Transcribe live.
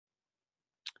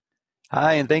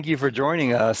Hi, and thank you for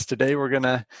joining us. Today, we're going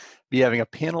to be having a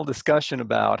panel discussion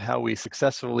about how we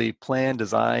successfully plan,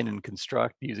 design, and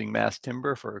construct using mass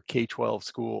timber for K-12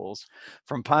 schools.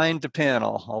 From pine to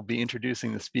panel, I'll be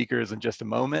introducing the speakers in just a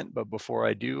moment, but before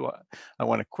I do, I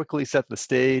want to quickly set the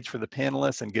stage for the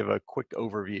panelists and give a quick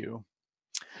overview.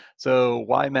 So,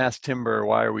 why mass timber?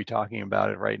 Why are we talking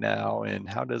about it right now? And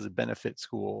how does it benefit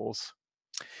schools?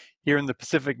 Here in the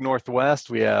Pacific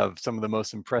Northwest, we have some of the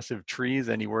most impressive trees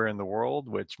anywhere in the world,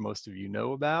 which most of you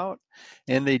know about.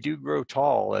 And they do grow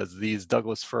tall, as these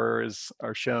Douglas firs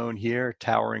are shown here,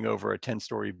 towering over a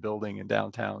 10-story building in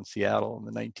downtown Seattle in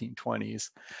the 1920s.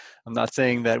 I'm not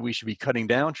saying that we should be cutting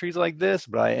down trees like this,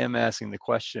 but I am asking the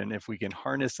question if we can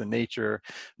harness the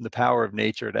power of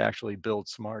nature to actually build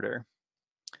smarter.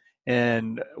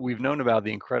 And we've known about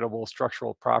the incredible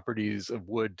structural properties of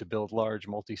wood to build large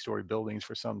multi-story buildings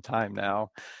for some time now.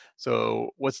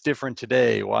 So what's different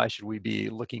today? Why should we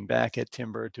be looking back at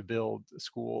timber to build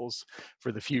schools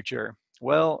for the future?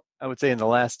 Well, I would say in the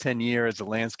last 10 years, the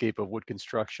landscape of wood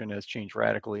construction has changed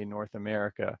radically in North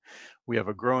America. We have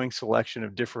a growing selection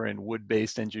of different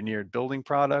wood-based engineered building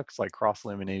products like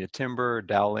cross-laminated timber,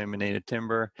 dowel laminated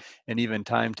timber, and even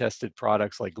time-tested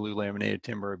products like glue laminated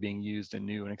timber are being used in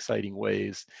new and exciting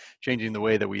ways, changing the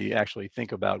way that we actually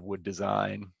think about wood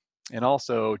design. And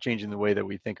also changing the way that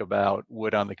we think about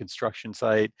wood on the construction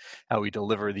site, how we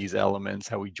deliver these elements,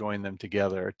 how we join them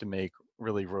together to make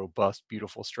really robust,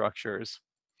 beautiful structures.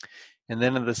 And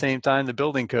then at the same time, the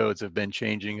building codes have been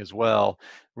changing as well.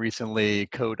 Recently,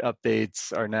 code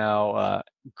updates are now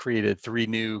created 3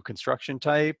 new construction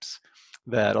types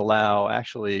that allow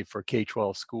actually for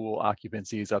K-12 school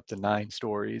occupancies up to 9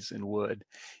 stories in wood.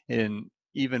 And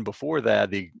even before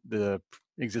that, the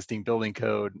existing building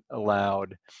code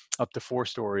allowed up to 4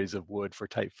 stories of wood for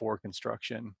type 4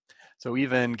 construction. So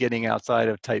even getting outside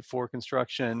of type 4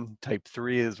 construction, type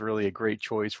 3 is really a great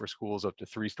choice for schools up to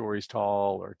 3 stories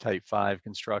tall, or type 5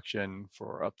 construction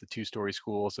for up to 2-story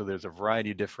schools. So there's a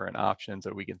variety of different options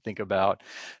that we can think about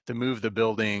to move the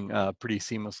building pretty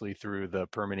seamlessly through the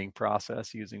permitting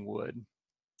process using wood.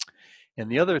 And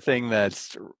the other thing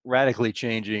that's radically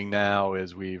changing now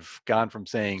is we've gone from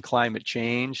saying climate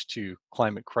change to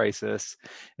climate crisis,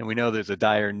 and we know there's a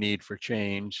dire need for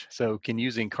change. So can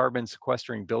using carbon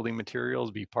sequestering building materials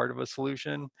be part of a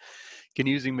solution? Can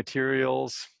using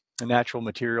natural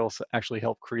materials actually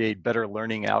help create better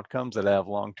learning outcomes that have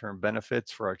long-term benefits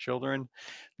for our children?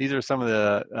 These are some of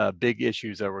the big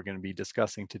issues that we're going to be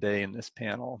discussing today in this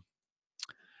panel.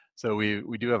 So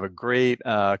we do have a great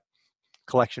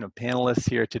collection of panelists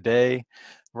here today.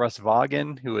 Russ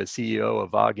Vaughan, who is CEO of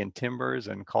Vaughan Timbers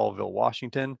in Colville,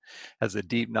 Washington, has a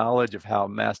deep knowledge of how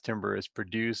mass timber is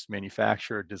produced,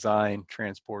 manufactured, designed,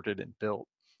 transported, and built.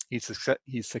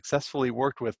 He's successfully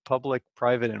worked with public,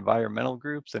 private environmental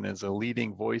groups and is a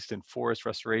leading voice in forest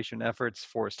restoration efforts,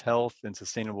 forest health, and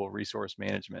sustainable resource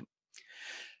management.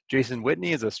 Jason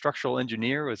Whitney is a structural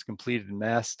engineer who has completed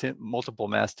multiple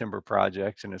mass timber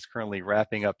projects and is currently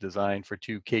wrapping up design for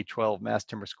 2 K-12 mass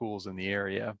timber schools in the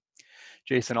area.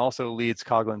 Jason also leads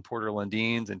Coghlan Porter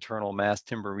Lundine's internal mass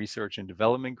timber research and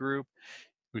development group,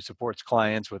 who supports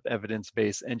clients with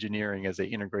evidence-based engineering as they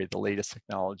integrate the latest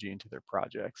technology into their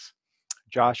projects.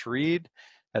 Josh Reed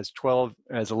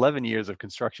has 11 years of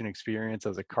construction experience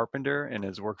as a carpenter and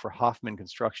has worked for Hoffman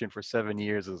Construction for 7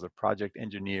 years as a project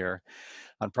engineer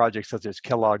on projects such as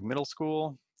Kellogg Middle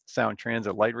School, Sound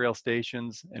Transit light rail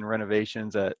stations, and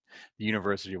renovations at the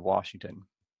University of Washington.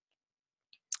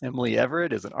 Emily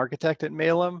Everett is an architect at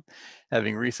Malem,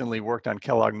 having recently worked on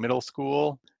Kellogg Middle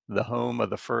School, the home of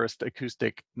the first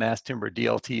acoustic mass timber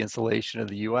DLT installation of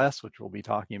the US, which we'll be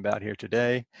talking about here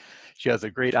today. She has a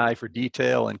great eye for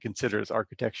detail and considers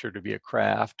architecture to be a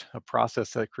craft, a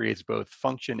process that creates both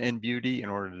function and beauty in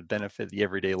order to benefit the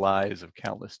everyday lives of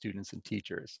countless students and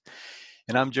teachers.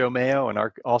 And I'm Joe Mayo,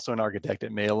 also an architect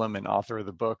at Malem and author of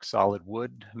the book Solid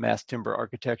Wood, Mass Timber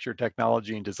Architecture,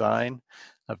 Technology, and Design.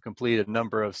 I've completed a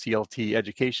number of CLT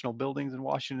educational buildings in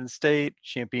Washington State,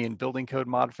 championed building code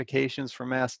modifications for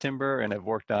mass timber, and have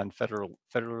worked on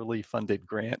federally funded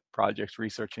grant projects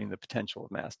researching the potential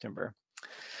of mass timber.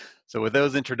 So with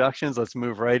those introductions, let's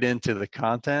move right into the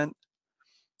content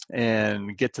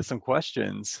and get to some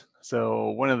questions. So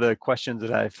one of the questions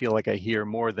that I feel like I hear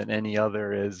more than any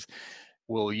other is,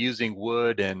 will using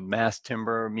wood and mass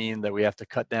timber mean that we have to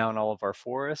cut down all of our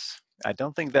forests? I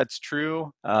don't think that's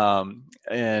true.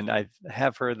 And I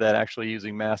have heard that actually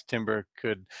using mass timber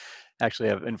could actually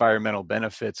have environmental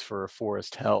benefits for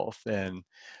forest health. And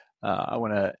I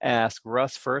want to ask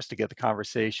Russ first to get the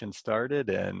conversation started.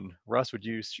 And Russ, would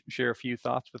you share a few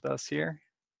thoughts with us here?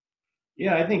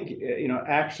 Yeah, I think,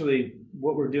 actually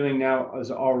what we're doing now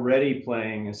is already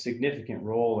playing a significant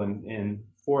role in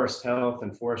forest health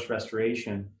and forest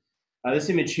restoration.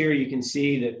 This image here, you can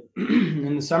see that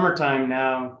in the summertime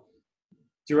now,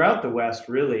 throughout the West,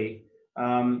 really,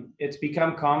 it's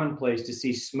become commonplace to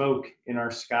see smoke in our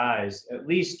skies, at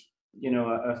least,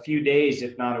 a few days,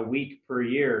 if not a week per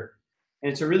year.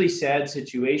 And it's a really sad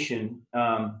situation.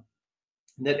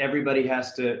 That everybody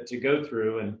has to go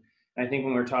through. And I think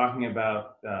when we're talking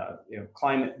about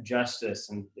climate justice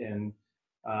and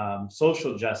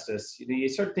social justice, you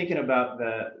start thinking about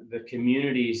the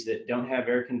communities that don't have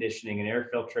air conditioning and air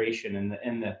filtration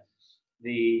and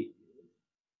the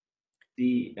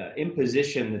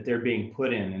imposition that they're being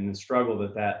put in and the struggle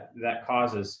that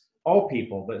causes all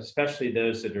people, but especially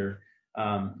those that are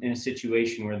in a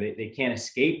situation where they can't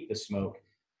escape the smoke.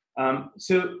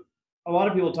 So a lot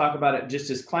of people talk about it just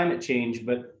as climate change,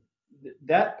 but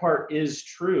that part is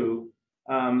true.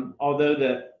 Although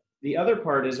the other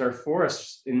part is our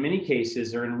forests, in many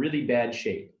cases, are in really bad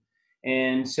shape,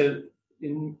 and so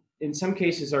in some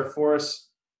cases, our forests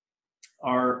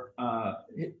are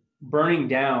burning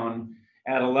down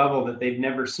at a level that they've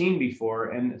never seen before,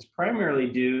 and it's primarily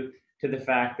due to the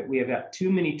fact that we have got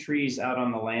too many trees out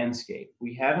on the landscape.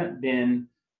 We haven't been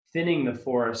thinning the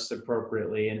forests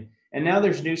appropriately, and now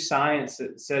there's new science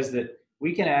that says that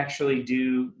we can actually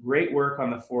do great work on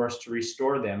the forest to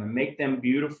restore them and make them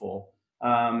beautiful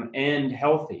and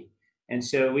healthy. And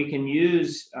so we can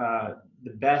use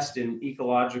the best in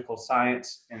ecological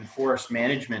science and forest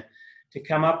management to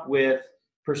come up with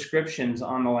prescriptions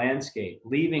on the landscape,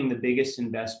 leaving the biggest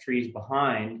and best trees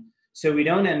behind, so we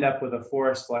don't end up with a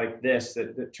forest like this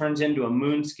that turns into a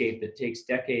moonscape that takes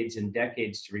decades and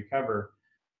decades to recover,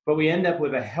 but we end up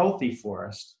with a healthy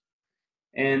forest.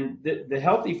 And the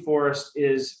healthy forest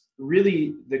is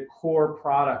really the core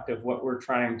product of what we're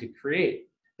trying to create.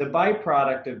 The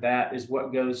byproduct of that is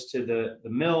what goes to the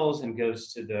mills and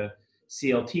goes to the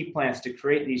CLT plants to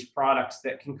create these products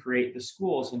that can create the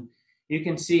schools. And you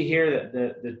can see here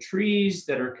that the trees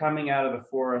that are coming out of the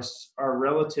forests are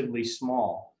relatively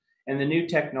small. And the new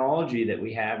technology that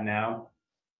we have now,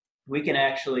 we can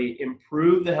actually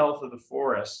improve the health of the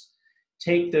forest,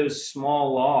 take those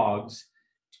small logs,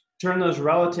 turn those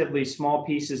relatively small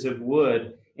pieces of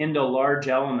wood into large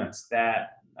elements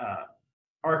that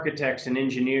architects and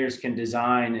engineers can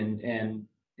design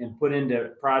and put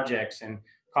into projects, and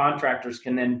contractors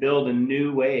can then build in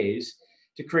new ways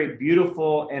to create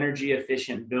beautiful, energy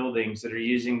efficient buildings that are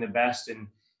using the best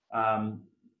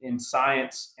in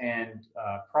science and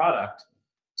product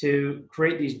to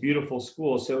create these beautiful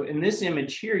schools. So in this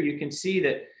image here, you can see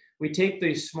that we take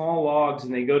these small logs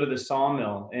and they go to the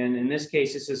sawmill. And in this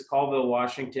case, this is Colville,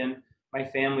 Washington. My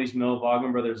family's mill,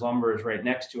 Vaughan Brothers Lumber, is right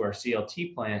next to our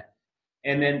CLT plant.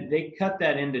 And then they cut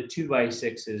that into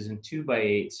 2x6s and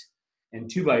 2x8s and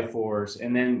 2x4s.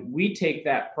 And then we take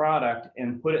that product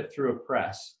and put it through a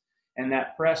press. And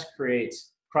that press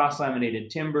creates cross-laminated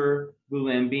timber,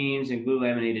 glulam beams, and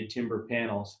glue-laminated timber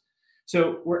panels.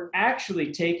 So we're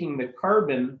actually taking the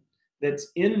carbon that's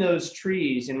in those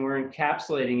trees and we're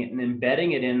encapsulating it and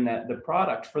embedding it in the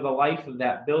product for the life of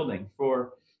that building.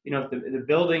 For, if the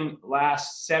building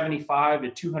lasts 75 to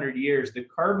 200 years, the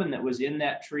carbon that was in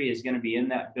that tree is going to be in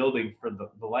that building for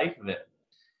the life of it.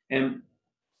 And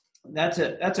that's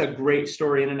a great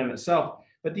story in and of itself.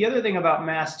 But the other thing about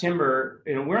mass timber,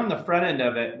 we're on the front end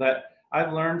of it, but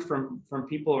I've learned from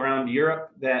people around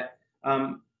Europe that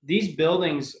these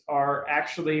buildings are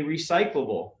actually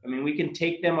recyclable. I mean, we can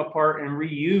take them apart and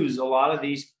reuse a lot of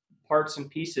these parts and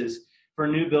pieces for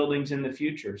new buildings in the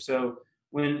future. So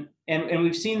and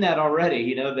we've seen that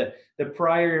already. The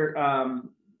prior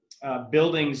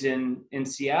buildings in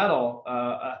Seattle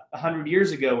 100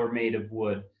 years ago were made of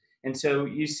wood. And so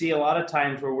you see a lot of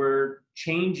times where we're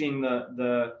changing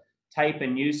the type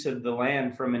and use of the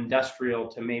land from industrial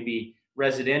to maybe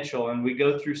residential, and we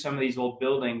go through some of these old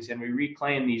buildings and we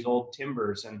reclaim these old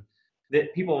timbers, and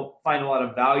that people find a lot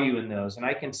of value in those. And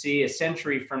I can see a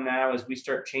century from now, as we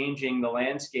start changing the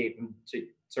landscape and to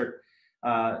start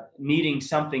needing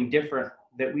something different,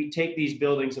 that we take these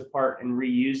buildings apart and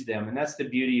reuse them. And that's the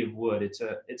beauty of wood. It's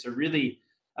a really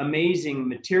amazing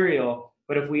material.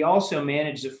 But if we also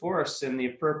manage the forests in the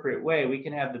appropriate way, we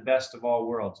can have the best of all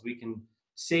worlds. We can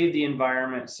save the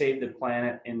environment, save the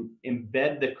planet, and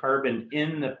embed the carbon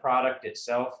in the product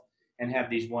itself and have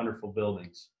these wonderful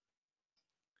buildings.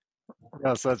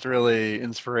 Yes, that's really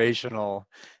inspirational.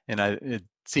 And it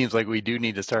seems like we do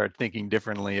need to start thinking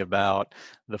differently about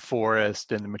the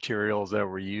forest and the materials that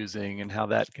we're using and how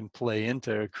that can play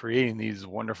into creating these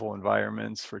wonderful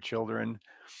environments for children.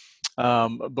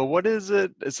 But what is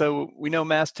it? So we know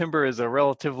mass timber is a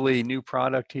relatively new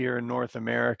product here in North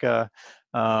America.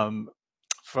 Um,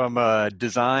 from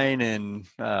design and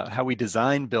how we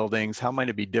design buildings, how might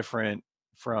it be different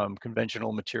from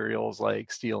conventional materials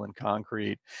like steel and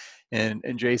concrete? And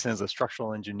Jason, as a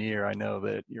structural engineer, I know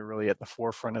that you're really at the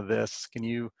forefront of this. Can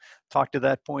you talk to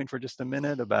that point for just a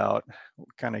minute about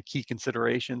kind of key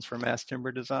considerations for mass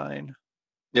timber design?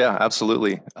 Yeah,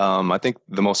 absolutely. I think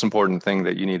the most important thing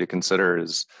that you need to consider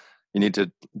is you need to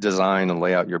design and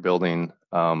lay out your building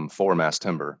for mass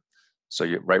timber. So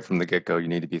right from the get-go, you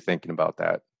need to be thinking about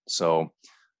that. So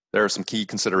there are some key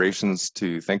considerations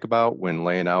to think about when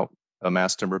laying out a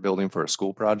mass timber building for a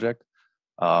school project.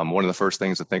 One of the first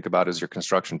things to think about is your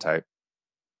construction type.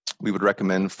 We would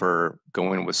recommend for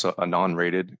going with a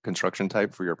non-rated construction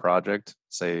type for your project,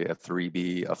 say a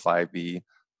 3B, a 5B,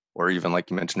 or even like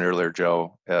you mentioned earlier,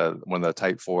 Joe, one of the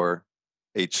type 4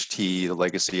 HT, the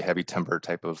legacy heavy timber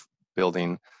type of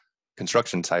building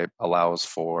construction type allows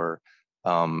for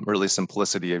really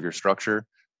simplicity of your structure.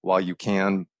 While you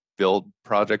can build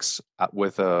projects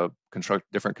with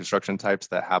different construction types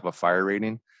that have a fire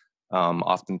rating,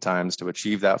 oftentimes to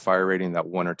achieve that fire rating, that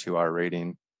 1 or 2 hour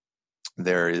rating,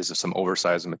 there is some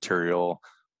oversized material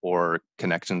or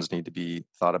connections need to be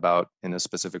thought about in a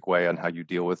specific way on how you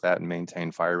deal with that and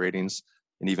maintain fire ratings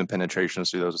and even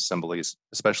penetrations through those assemblies,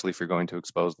 especially if you're going to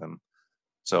expose them.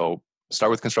 So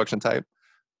start with construction type.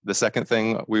 The second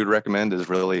thing we would recommend is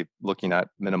really looking at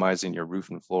minimizing your roof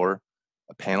and floor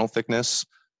panel thickness.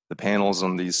 The panels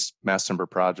on these mass timber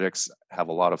projects have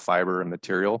a lot of fiber and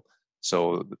material.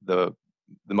 So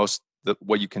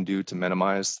what you can do to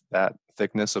minimize that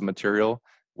thickness of material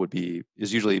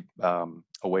is usually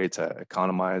a way to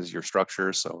economize your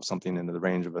structure. So something into the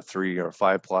range of a 3 or a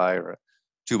 5 ply or a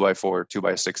 2x4,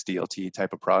 2x6 DLT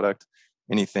type of product.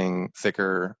 Anything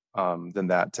thicker than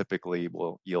that typically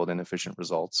will yield inefficient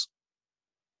results.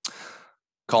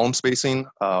 Column spacing,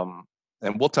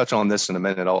 and we'll touch on this in a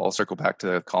minute. I'll circle back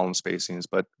to column spacings,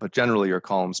 but generally your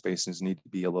column spacings need to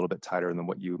be a little bit tighter than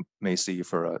what you may see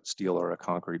for a steel or a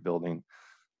concrete building.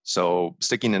 So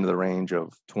sticking into the range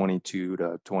of 22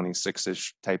 to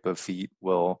 26-ish type of feet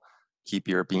will keep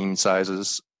your beam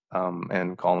sizes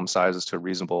and column sizes to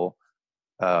reasonable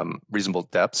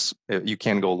depths. You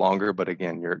can go longer, but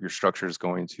again, your structure is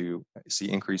going to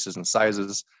see increases in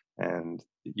sizes and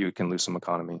you can lose some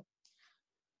economy.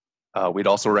 We'd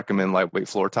also recommend lightweight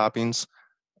floor toppings.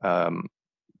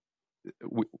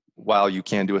 While you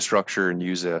can do a structure and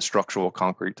use a structural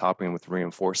concrete topping with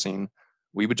reinforcing,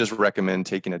 we would just recommend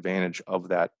taking advantage of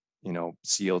that,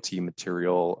 CLT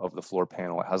material of the floor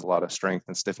panel. It has a lot of strength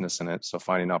and stiffness in it. So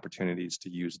finding opportunities to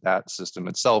use that system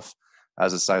itself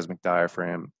as a seismic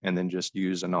diaphragm, and then just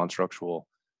use a non-structural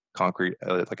concrete,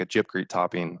 like a gypcrete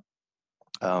topping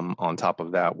on top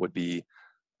of that would be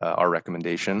our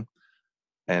recommendation.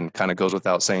 And kind of goes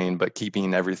without saying, but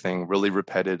keeping everything really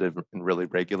repetitive and really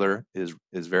regular is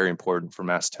very important for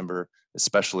mass timber,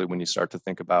 especially when you start to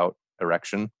think about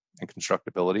erection and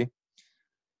constructability.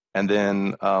 And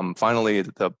then finally,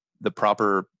 the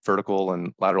proper vertical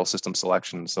and lateral system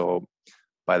selection. So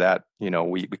by that,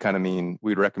 we kind of mean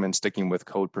we'd recommend sticking with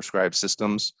code prescribed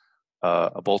systems.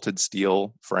 A bolted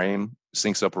steel frame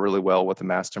syncs up really well with the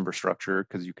mass timber structure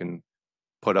because you can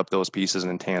put up those pieces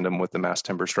in tandem with the mass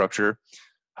timber structure.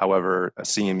 However, a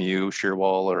CMU shear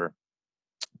wall or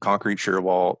concrete shear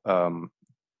wall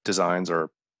designs are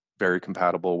very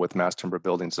compatible with mass timber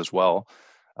buildings as well,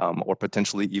 or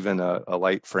potentially even a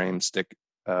light frame stick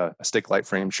light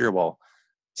frame shear wall.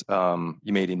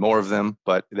 You may need more of them,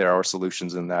 but there are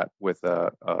solutions in that with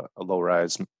a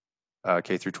low-rise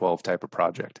K-12 type of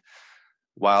project.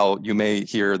 While you may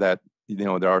hear that there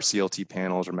are CLT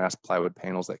panels or mass plywood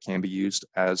panels that can be used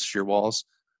as shear walls,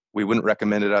 we wouldn't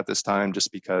recommend it at this time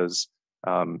just because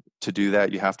to do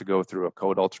that, you have to go through a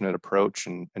code alternate approach.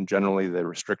 And generally, the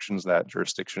restrictions that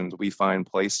jurisdictions we find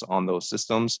place on those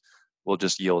systems will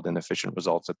just yield inefficient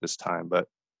results at this time. But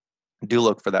do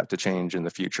look for that to change in the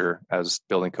future as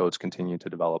building codes continue to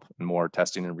develop and more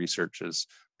testing and research is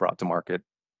brought to market.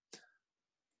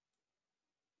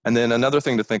 And then another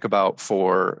thing to think about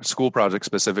for school projects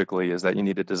specifically is that you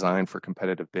need to design for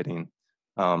competitive bidding.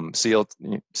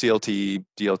 CLT,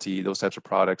 DLT, those types of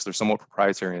products, they're somewhat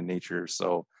proprietary in nature.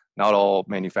 So not all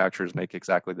manufacturers make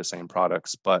exactly the same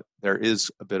products, but there is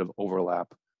a bit of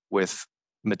overlap with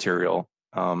material.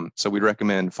 So we'd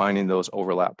recommend finding those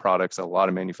overlap products that a lot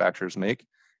of manufacturers make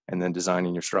and then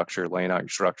designing your structure, laying out your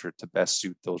structure to best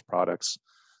suit those products.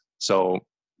 So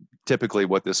typically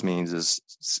what this means is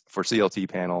for CLT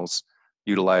panels,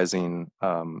 utilizing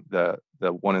the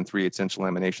 1 3/8 inch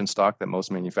lamination stock that most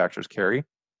manufacturers carry.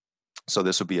 So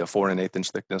this would be a 4 1/8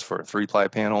 inch thickness for a 3-ply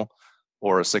panel,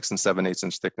 or a 6 7/8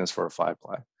 inch thickness for a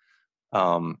 5-ply.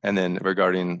 And then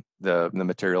regarding the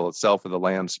material itself of the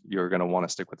lambs, you're going to want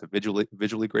to stick with a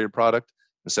visually graded product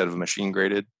instead of a machine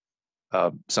graded.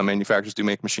 Some manufacturers do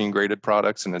make machine graded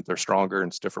products, and they're stronger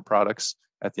and stiffer products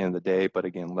at the end of the day, but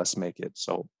again, let's make it.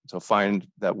 So find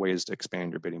that ways to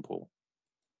expand your bidding pool.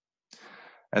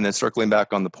 And then circling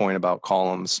back on the point about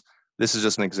columns, this is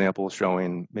just an example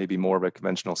showing maybe more of a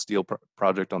conventional steel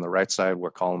project on the right side,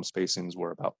 where column spacings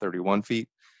were about 31 feet.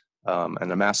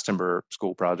 And a mass timber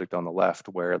school project on the left,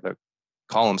 where the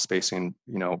column spacing,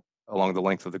 along the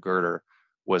length of the girder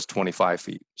was 25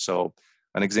 feet. So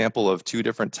an example of two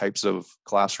different types of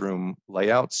classroom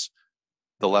layouts.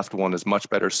 The left one is much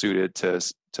better suited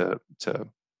to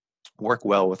work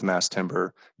well with mass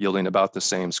timber, yielding about the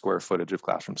same square footage of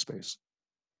classroom space.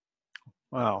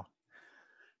 Wow.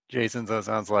 Jason, so it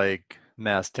sounds like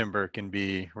mass timber can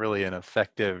be really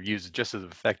used just as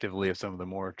effectively as some of the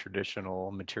more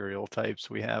traditional material types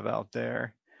we have out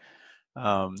there.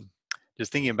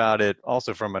 Just thinking about it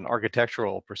also from an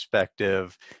architectural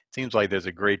perspective, it seems like there's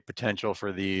a great potential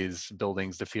for these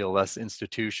buildings to feel less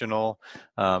institutional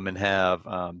and have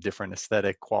different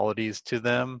aesthetic qualities to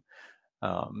them.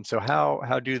 So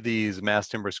how do these mass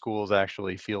timber schools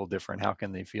actually feel different? How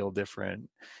can they feel different?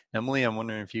 Emily, I'm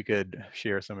wondering if you could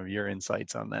share some of your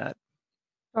insights on that.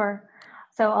 Sure.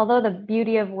 So although the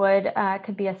beauty of wood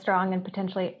could be a strong and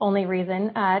potentially only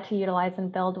reason to utilize and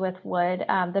build with wood,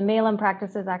 the Malem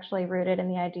practice is actually rooted in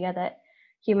the idea that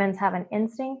humans have an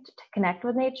instinct to connect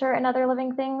with nature and other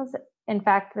living things. In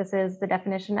fact, this is the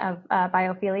definition of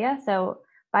biophilia. So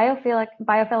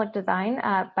biophilic design,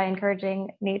 by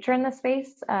encouraging nature in the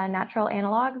space, natural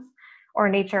analogs, or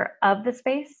nature of the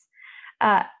space,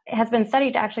 has been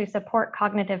studied to actually support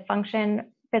cognitive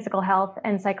function, physical health,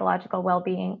 and psychological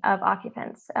well-being of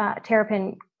occupants.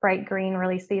 Terrapin Bright Green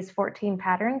released these 14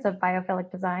 patterns of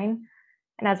biophilic design.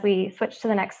 And as we switch to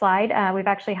the next slide, we've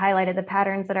actually highlighted the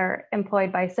patterns that are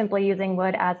employed by simply using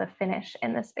wood as a finish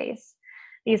in the space.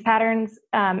 These patterns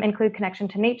include connection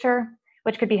to nature,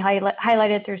 which could be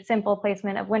highlighted through simple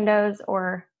placement of windows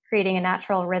or creating a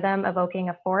natural rhythm evoking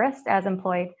a forest, as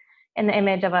employed in the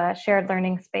image of a shared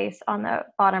learning space on the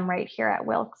bottom right here at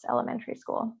Wilkes Elementary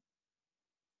School.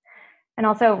 And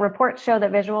also, reports show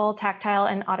that visual, tactile,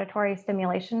 and auditory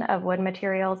stimulation of wood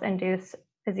materials induce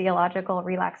physiological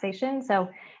relaxation. So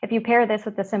if you pair this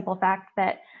with the simple fact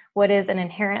that wood is an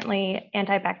inherently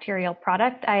antibacterial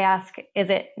product, I ask, is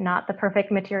it not the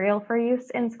perfect material for use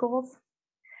in schools?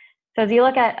 So as you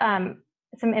look at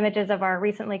some images of our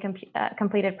recently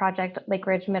completed project, Lake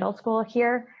Ridge Middle School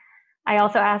here, I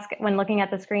also ask, when looking at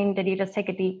the screen, did you just take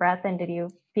a deep breath and did you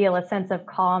feel a sense of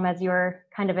calm as you were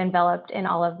kind of enveloped in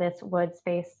all of this wood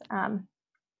space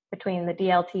between the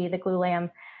DLT, the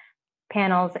glulam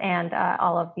panels, and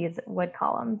all of these wood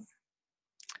columns?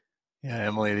 Yeah,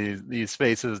 Emily, these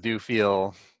spaces do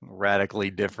feel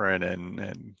radically different,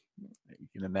 and you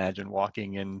can imagine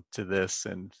walking into this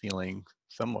and feeling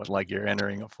somewhat like you're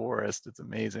entering a forest. It's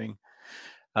amazing.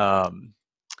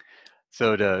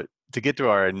 So to get to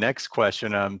our next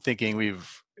question, I'm thinking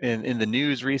in the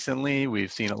news recently,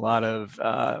 we've seen a lot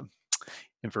of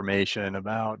information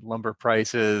about lumber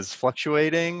prices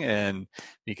fluctuating, and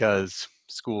because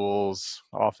schools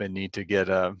often need to get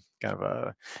a kind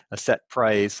of a set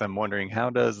price, I'm wondering, how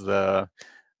does the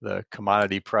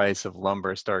commodity price of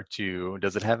lumber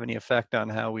does it have any effect on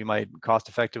how we might cost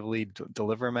effectively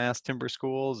deliver mass timber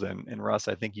schools? And Russ,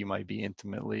 I think you might be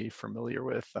intimately familiar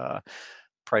with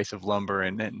price of lumber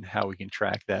and how we can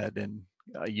track that and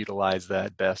utilize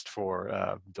that best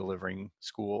for delivering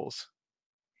schools.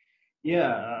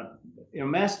 Yeah,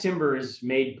 mass timber is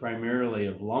made primarily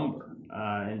of lumber,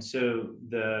 and so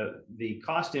the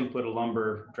cost input of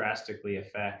lumber drastically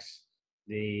affects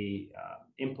the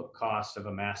input cost of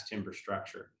a mass timber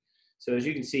structure. So as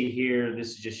you can see here, this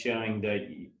is just showing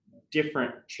the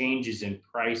different changes in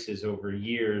prices over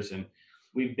years, and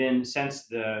we've been, since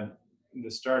the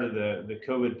start of the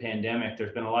COVID pandemic,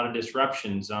 there's been a lot of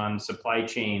disruptions on supply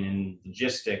chain and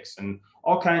logistics and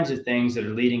all kinds of things that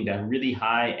are leading to really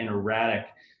high and erratic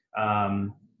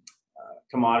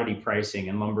commodity pricing,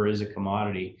 and lumber is a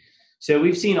commodity. So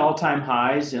we've seen all-time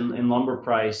highs in lumber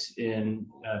price in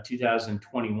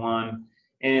 2021.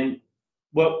 And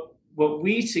what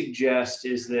we suggest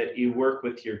is that you work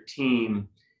with your team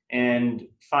and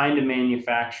find a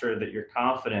manufacturer that you're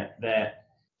confident that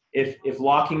if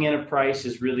locking in a price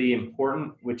is really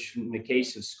important, which in the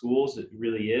case of schools, it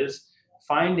really is,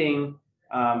 finding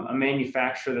a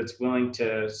manufacturer that's willing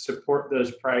to support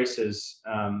those prices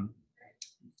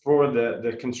for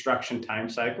the construction time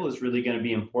cycle is really going to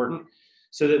be important,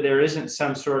 so that there isn't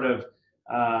some sort of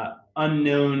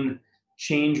unknown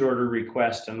change order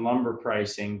request and lumber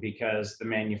pricing because the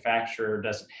manufacturer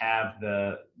doesn't have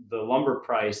the lumber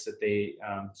price that they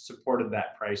supported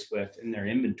that price with in their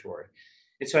inventory.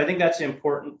 And so I think that's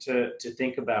important to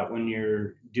think about when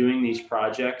you're doing these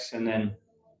projects. And then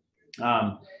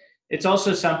it's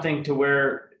also something to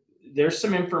where there's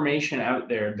some information out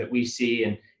there that we see,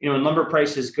 and when lumber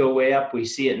prices go way up, we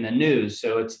see it in the news,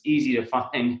 so it's easy to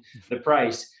find the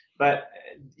price. But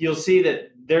you'll see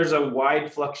that there's a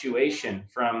wide fluctuation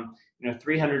from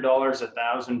 $300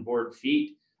 1,000 board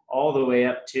feet all the way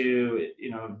up to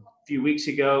a few weeks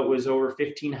ago it was over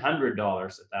 $1,500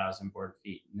 1,000 board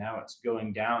feet. Now it's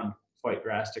going down quite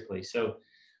drastically. So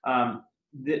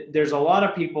there's a lot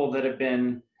of people that have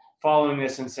been following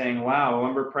this and saying, wow,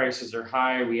 lumber prices are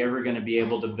high. Are we ever going to be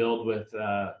able to build with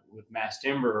mass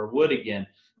timber or wood again?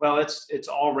 Well, it's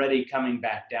already coming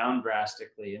back down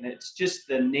drastically. And it's just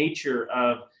the nature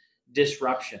of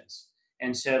disruptions.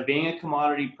 And so being a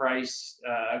commodity product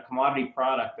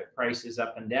that prices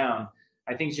up and down,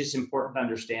 I think it's just important to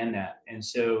understand that. And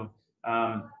so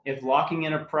if locking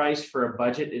in a price for a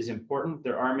budget is important,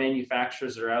 there are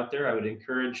manufacturers that are out there. I would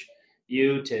encourage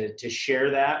you to share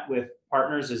that with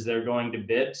partners as they're going to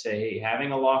bid. Say, hey,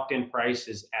 having a locked in price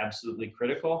is absolutely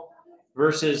critical,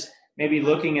 versus maybe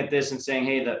looking at this and saying,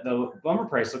 hey, the lumber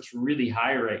price looks really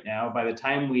high right now. By the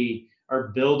time we are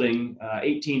building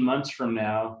 18 months from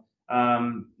now,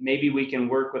 maybe we can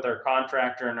work with our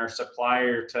contractor and our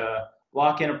supplier to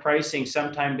lock in a pricing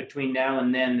sometime between now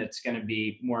and then that's going to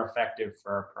be more effective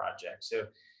for our project. So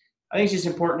I think it's just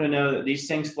important to know that these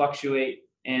things fluctuate,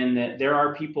 and that there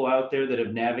are people out there that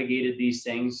have navigated these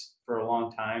things for a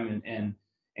long time, and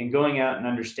going out and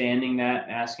understanding that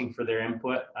and asking for their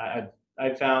input.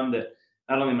 I've found that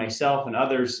not only myself and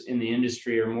others in the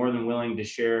industry are more than willing to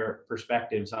share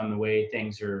perspectives on the way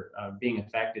things are being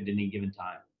affected at any given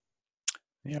time.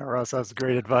 Yeah, Russ, that's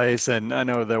great advice. And I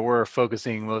know that we're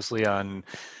focusing mostly on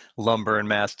lumber and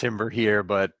mass timber here,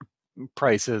 but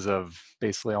prices of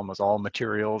basically almost all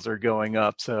materials are going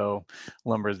up. So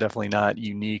lumber is definitely not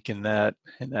unique in that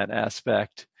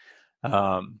aspect.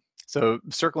 So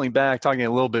circling back, talking a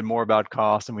little bit more about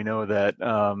cost, and we know that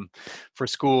for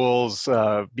schools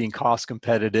being cost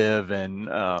competitive and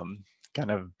kind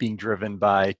of being driven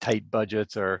by tight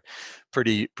budgets are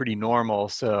pretty normal.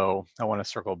 So I want to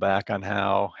circle back on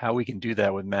how we can do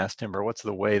that with mass timber. What's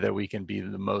the way that we can be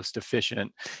the most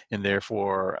efficient and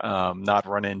therefore not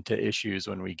run into issues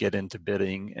when we get into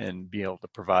bidding and be able to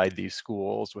provide these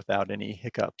schools without any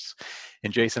hiccups?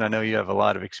 And Jason, I know you have a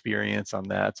lot of experience on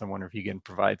that, so I wonder if you can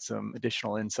provide some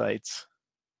additional insights.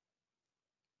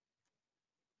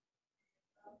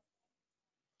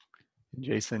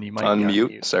 Jason, you might be on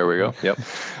mute. There we go. Yep.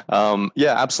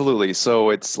 Yeah, absolutely.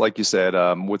 So it's like you said,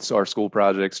 with our school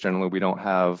projects, generally we don't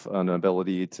have an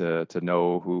ability to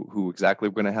know who exactly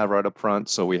we're going to have right up front.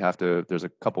 So we have to, there's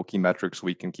a couple key metrics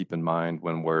we can keep in mind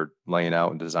when we're laying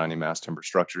out and designing mass timber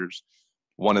structures.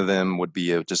 One of them would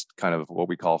be just kind of what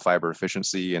we call fiber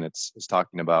efficiency. And it's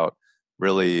talking about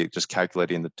really just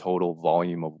calculating the total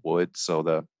volume of wood. So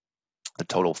the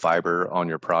total fiber on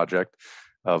your project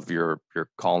of your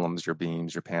columns, your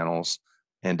beams, your panels,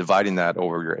 and dividing that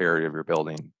over your area of your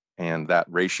building. And that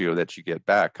ratio that you get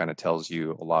back kind of tells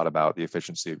you a lot about the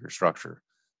efficiency of your structure.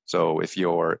 So if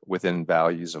you're within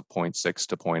values of 0.6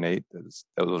 to 0.8,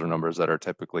 those are numbers that are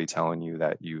typically telling you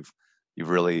that you've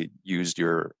really used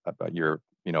your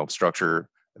structure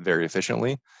very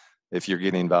efficiently. If you're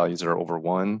getting values that are over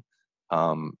 1,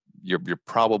 you're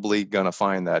probably going to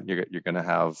find that you're going to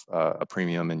have a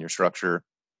premium in your structure.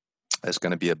 It's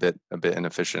going to be a bit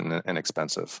inefficient and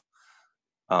expensive.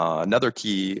 Another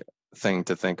key thing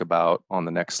to think about on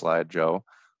the next slide, Joe,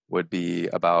 would be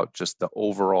about just the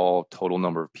overall total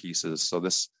number of pieces. So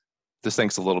this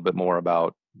thinks a little bit more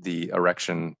about the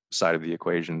erection side of the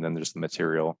equation than just the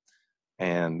material.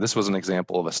 And this was an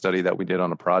example of a study that we did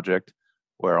on a project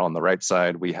where on the right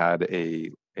side we had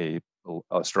a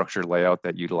structure layout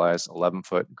that utilized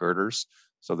 11-foot girders.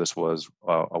 So this was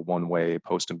a one-way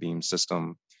post and beam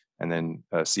system, and then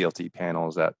CLT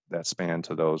panels that span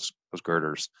to those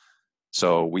girders.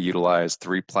 So we utilized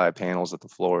 3-ply panels at the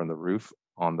floor and the roof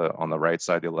on the right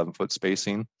side, the 11-foot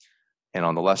spacing. And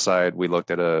on the left side, we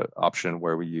looked at an option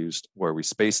where we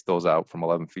spaced those out from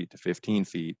 11 feet to 15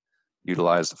 feet,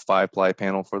 utilized a 5-ply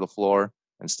panel for the floor,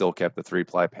 and still kept the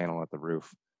 3-ply panel at the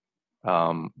roof.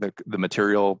 The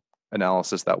material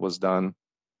analysis that was done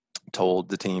told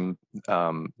the team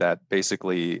that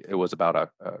basically it was about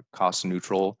a cost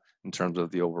neutral in terms of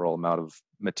the overall amount of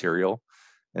material.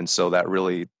 And so that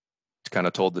really kind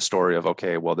of told the story of,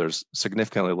 okay, well, there's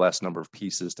significantly less number of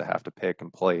pieces to have to pick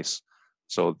and place.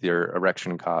 So their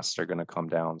erection costs are going to come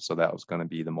down. So that was going to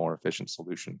be the more efficient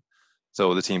solution.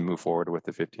 So the team moved forward with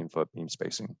the 15-foot beam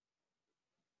spacing.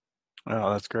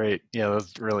 Oh, that's great. Yeah,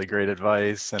 that's really great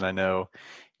advice. And I know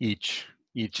each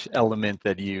element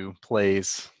that you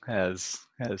place has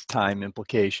time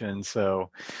implications. So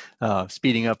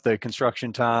speeding up the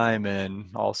construction time,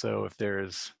 and also if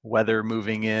there's weather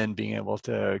moving in, being able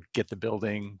to get the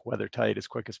building weather tight as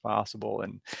quick as possible,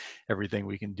 and everything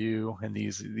we can do. And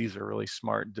these are really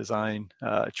smart design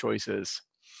choices.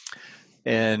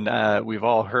 And we've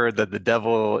all heard that the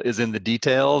devil is in the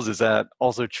details. Is that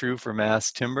also true for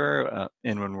mass timber?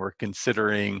 And when we're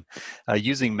considering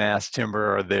using mass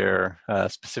timber, are there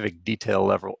specific detail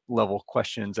level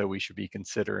questions that we should be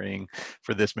considering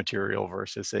for this material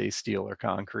versus, say, steel or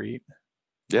concrete?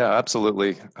 Yeah,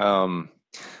 absolutely.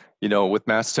 With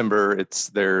mass timber,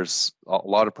 there's a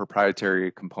lot of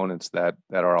proprietary components that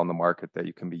are on the market that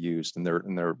you can be used, and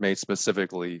they're made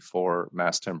specifically for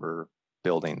mass timber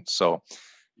building. So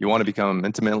you want to become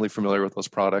intimately familiar with those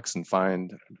products and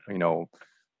find,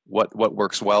 what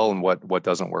works well and what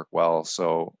doesn't work well.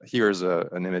 So here's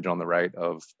an image on the right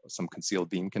of some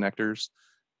concealed beam connectors.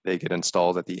 They get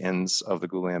installed at the ends of the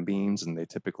glulam beams, and they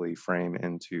typically frame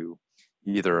into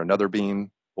either another beam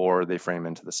or they frame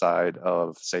into the side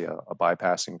of, say, a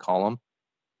bypassing column.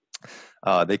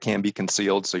 They can be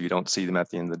concealed, so you don't see them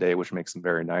at the end of the day, which makes them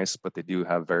very nice, but they do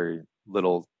have very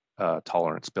little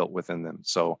tolerance built within them.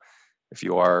 So if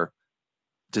you are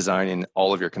designing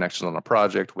all of your connections on a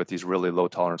project with these really low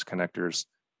tolerance connectors,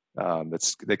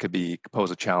 they could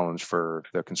pose a challenge for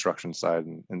the construction side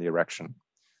and the erection.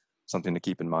 Something to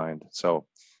keep in mind. So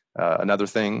another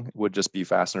thing would just be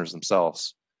fasteners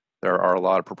themselves. There are a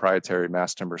lot of proprietary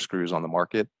mass timber screws on the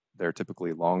market. They're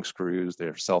typically long screws.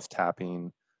 They're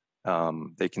self-tapping.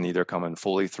 They can either come in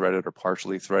fully threaded or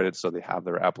partially threaded, so they have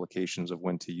their applications of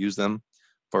when to use them.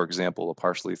 For example, a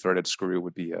partially threaded screw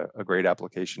would be a great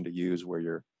application to use where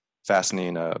you're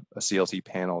fastening a CLT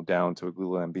panel down to a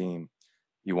glulam beam.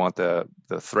 You want the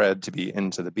thread to be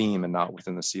into the beam and not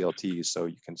within the CLT, so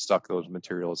you can suck those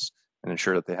materials and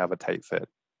ensure that they have a tight fit.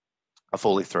 A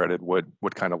fully threaded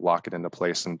would kind of lock it into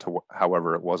place into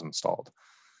however it was installed.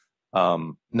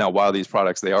 Now, while these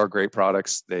products, they are great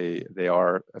products, they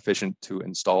are efficient to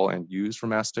install and use for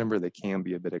mass timber, they can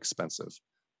be a bit expensive.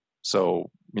 So,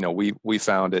 we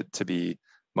found it to be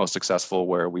most successful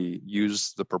where we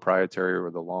use the proprietary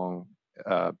or the long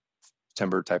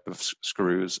timber type of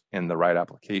screws in the right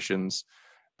applications,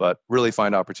 but really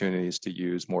find opportunities to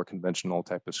use more conventional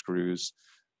type of screws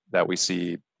that we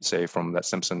see, say, from that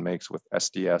Simpson makes with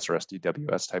SDS or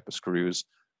SDWS type of screws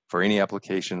for any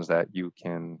applications that you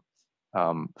can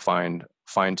find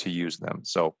to use them.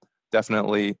 So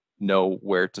definitely know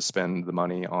where to spend the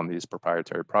money on these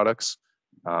proprietary products,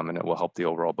 and it will help the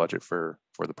overall budget for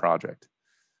the project.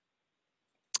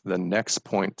 The next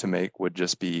point to make would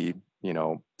just be,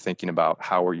 thinking about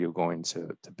how are you going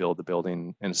to build the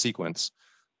building in a sequence.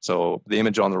 So the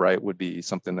image on the right would be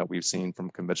something that we've seen from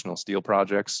conventional steel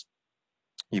projects.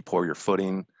 You pour your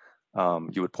footing,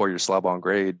 you would pour your slab on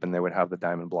grade, and they would have the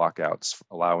diamond blockouts,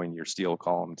 allowing your steel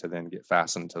column to then get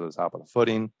fastened to the top of the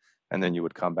footing, and then you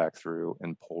would come back through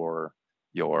and pour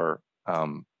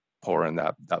in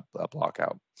that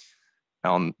blockout.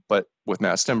 But with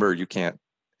mass timber, you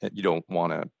don't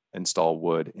want to install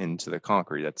wood into the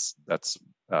concrete.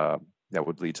 That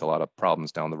would lead to a lot of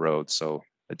problems down the road. So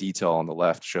a detail on the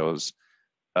left shows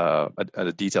a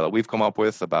detail that we've come up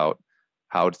with about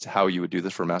how you would do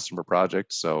this for a mass timber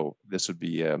project. So this would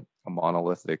be a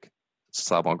monolithic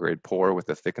slab on grade pour with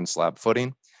a thickened slab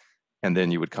footing, and then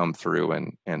you would come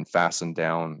through and fasten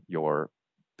down your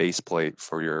base plate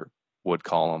for your wood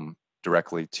column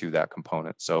directly to that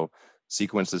component. So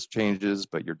sequences changes,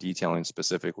 but you're detailing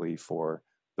specifically for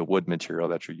the wood material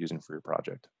that you're using for your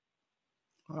project.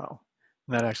 Wow.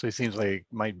 That actually seems like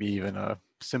might be even a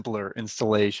simpler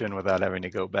installation without having to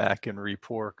go back and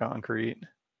re-pour concrete.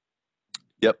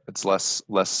 Yep, it's less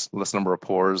number of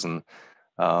pours, and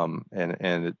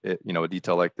a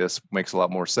detail like this makes a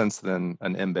lot more sense than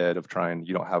an embed of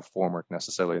you don't have formwork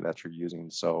necessarily that you're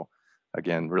using. So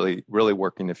again, really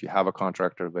working, if you have a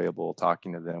contractor available,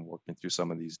 talking to them, working through some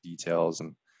of these details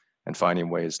and finding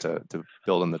ways to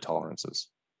build in the tolerances.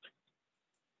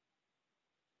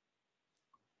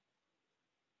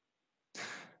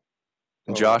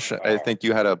 And Josh, I think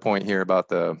you had a point here about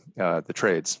the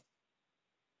trades.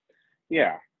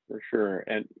 Yeah, for sure.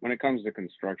 And when it comes to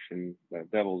construction, the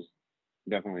devil's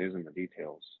definitely is in the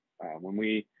details. When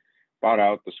we thought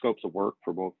out the scopes of work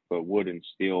for both the wood and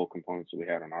steel components that we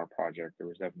had on our project, there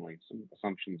was definitely some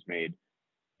assumptions made,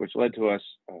 which led to us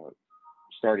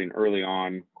starting early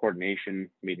on coordination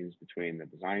meetings between the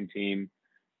design team,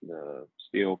 the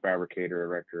steel fabricator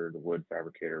erector, the wood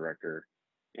fabricator erector,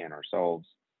 and ourselves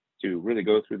to really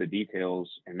go through the details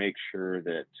and make sure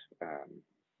that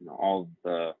all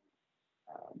the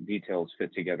details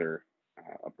fit together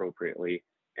appropriately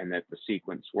and that the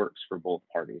sequence works for both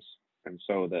parties. And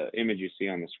so the image you see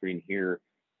on the screen here,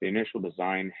 the initial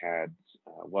design had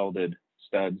welded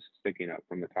studs sticking up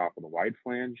from the top of the wide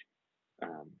flange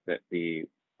that the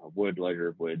wood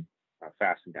ledger would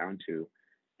fasten down to.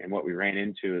 And what we ran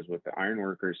into is with the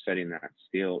ironworkers setting that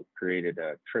steel created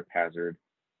a trip hazard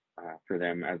for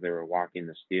them as they were walking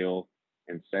the steel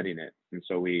and setting it. And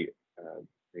so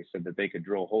they said that they could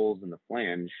drill holes in the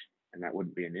flange and that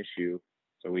wouldn't be an issue.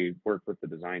 So we worked with the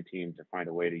design team to find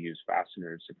a way to use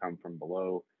fasteners to come from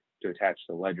below to attach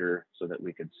the ledger so that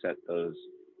we could set those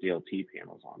DLT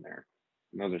panels on there.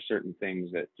 And those are certain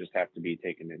things that just have to be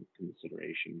taken into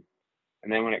consideration.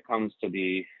 And then when it comes to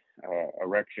the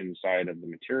erection side of the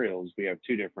materials, we have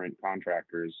two different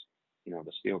contractors,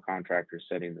 the steel contractor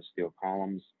setting the steel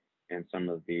columns and some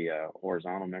of the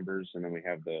horizontal members. And then we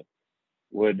have the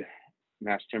wood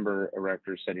mass timber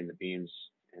erector setting the beams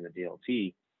and the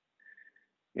DLT.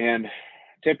 And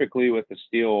typically with the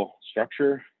steel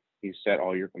structure, you set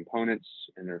all your components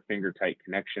and their finger tight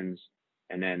connections,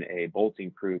 and then a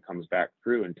bolting crew comes back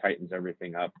through and tightens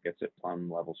everything up, gets it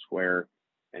plumb level square,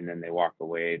 and then they walk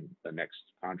away and the next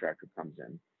contractor comes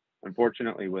in.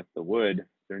 Unfortunately, with the wood,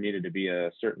 there needed to be a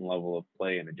certain level of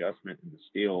play and adjustment in the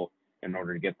steel in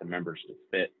order to get the members to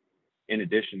fit, in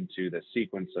addition to the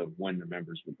sequence of when the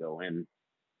members would go in,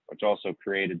 which also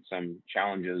created some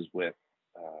challenges with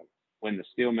when the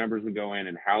steel members would go in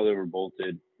and how they were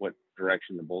bolted, what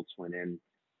direction the bolts went in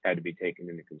had to be taken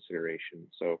into consideration.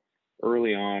 So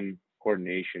early on,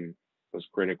 coordination was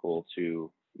critical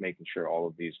to making sure all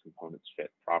of these components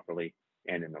fit properly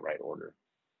and in the right order.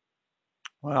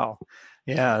 Wow.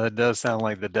 Yeah, that does sound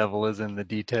like the devil is in the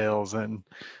details, and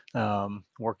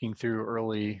working through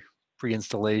early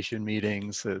pre-installation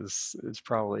meetings is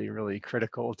probably really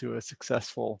critical to a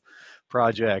successful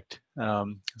project.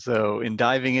 So in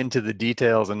diving into the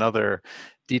details, another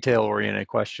detail-oriented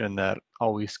question that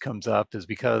always comes up is,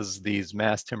 because these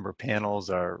mass timber panels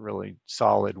are really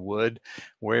solid wood,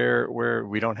 where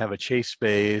we don't have a chase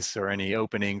space or any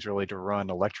openings really to run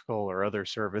electrical or other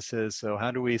services. So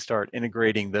how do we start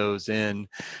integrating those in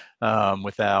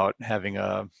without having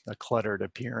a cluttered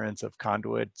appearance of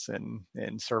conduits and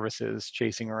services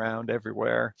chasing around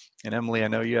everywhere? And Emily, I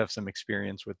know you have some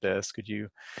experience with this. Could you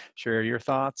share your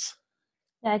thoughts?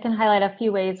 Yeah, I can highlight a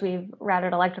few ways we've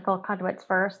routed electrical conduits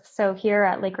first. So here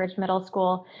at Lake Ridge Middle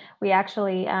School, we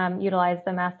actually utilize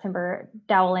the mass timber,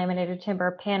 dowel laminated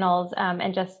timber panels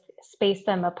and just space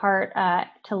them apart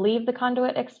to leave the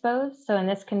conduit exposed. So in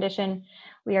this condition,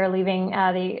 we are leaving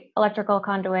the electrical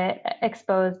conduit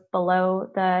exposed below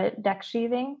the deck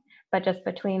sheathing, but just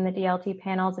between the DLT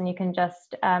panels. And you can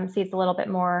just see it's a little bit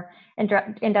more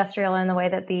industrial in the way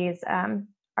that these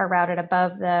are routed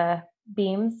above the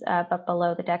beams, but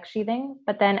below the deck sheathing.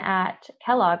 But then at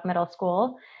Kellogg Middle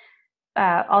School,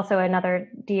 also another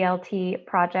DLT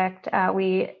project,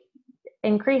 we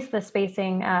increased the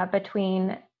spacing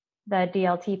between the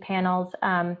DLT panels,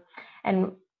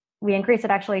 and we increased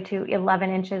it actually to 11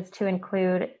 inches to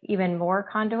include even more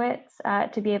conduits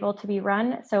to be able to be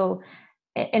run. So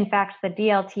in fact, the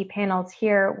DLT panels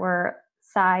here were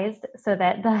sized so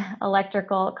that the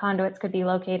electrical conduits could be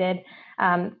located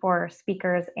for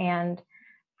speakers and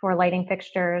for lighting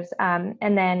fixtures. And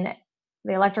then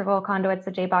the electrical conduits,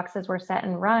 the J boxes, were set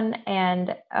and run,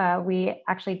 and we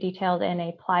actually detailed in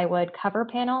a plywood cover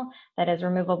panel that is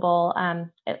removable.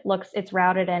 It's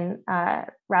routed and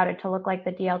routed to look like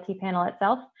the DLT panel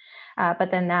itself, but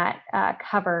then that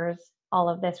covers all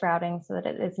of this routing so that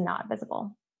it is not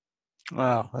visible.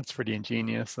 Wow, that's pretty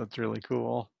ingenious. That's really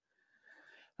cool.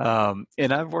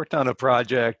 And I've worked on a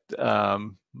project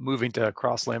moving to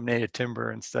cross laminated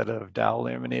timber instead of dowel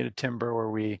laminated timber, where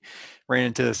we ran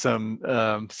into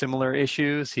some similar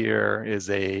issues. Here is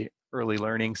a early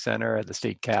learning center at the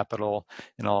state capitol,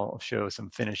 and I'll show some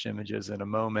finished images in a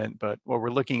moment. But what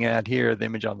we're looking at here, the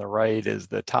image on the right, is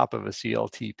the top of a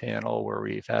CLT panel where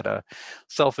we've had a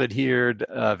self-adhered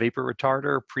vapor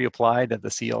retarder pre-applied at the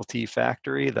CLT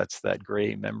factory. That's that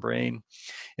gray membrane.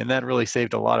 And that really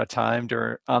saved a lot of time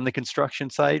on the construction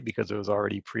site, because it was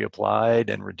already pre-applied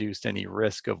and reduced any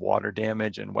risk of water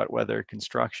damage and wet weather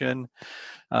construction.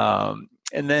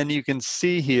 And then you can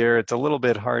see here, it's a little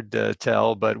bit hard to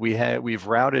tell, but we've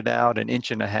routed out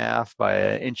 1.5 by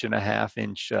 1.5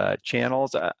 inch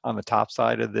channels on the top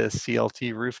side of this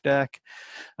CLT roof deck.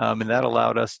 And that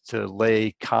allowed us to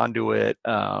lay conduit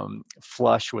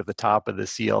flush with the top of the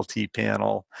CLT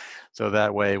panel. So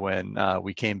that way when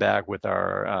we came back with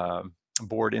our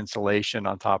board insulation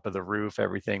on top of the roof,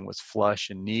 everything was flush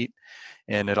and neat.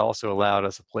 And it also allowed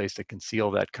us a place to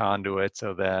conceal that conduit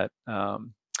so that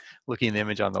looking at the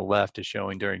image on the left is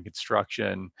showing during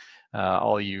construction,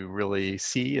 all you really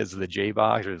see is the J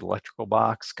box or the electrical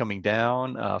box coming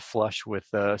down flush with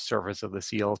the surface of the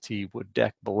CLT wood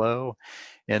deck below.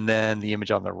 And then the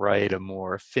image on the right, a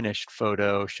more finished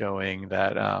photo showing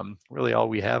that really all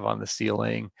we have on the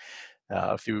ceiling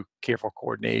through careful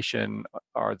coordination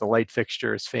are the light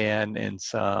fixtures, fan, and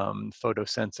some photo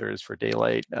sensors for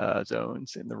daylight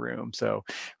zones in the room. So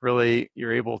really,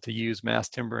 you're able to use mass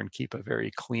timber and keep a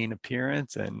very clean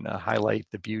appearance and highlight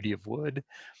the beauty of wood.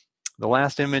 The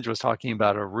last image was talking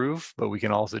about a roof, but we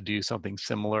can also do something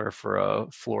similar for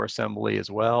a floor assembly as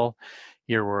well.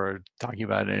 Here we're talking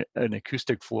about an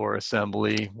acoustic floor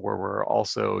assembly where we're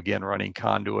also, again, running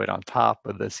conduit on top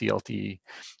of the CLT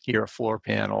here, a floor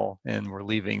panel, and we're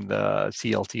leaving the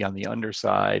CLT on the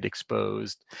underside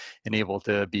exposed and able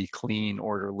to be clean,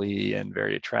 orderly, and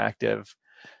very attractive.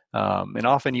 And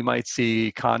often you might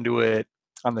see conduit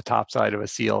on the top side of a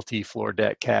CLT floor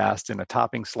deck cast in a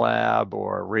topping slab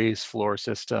or a raised floor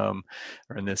system,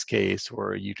 or in this case,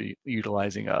 we're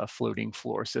utilizing a floating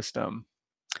floor system.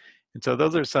 And so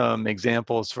those are some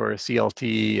examples for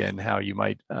CLT and how you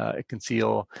might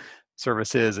conceal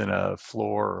services in a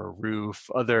floor or roof.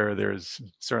 There's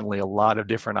certainly a lot of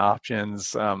different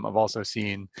options. I've also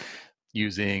seen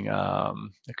using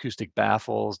acoustic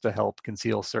baffles to help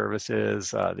conceal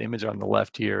services. The image on the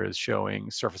left here is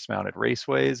showing surface-mounted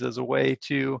raceways as a way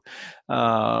to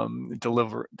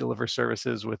deliver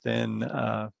services within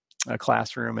a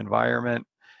classroom environment.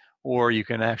 Or you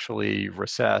can actually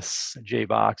recess J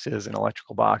boxes and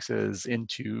electrical boxes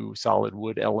into solid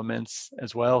wood elements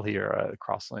as well here, a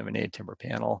cross-laminated timber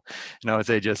panel. And I would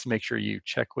say just make sure you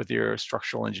check with your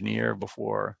structural engineer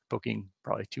before poking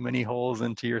probably too many holes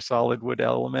into your solid wood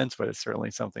elements, but it's certainly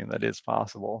something that is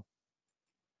possible.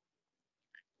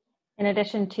 In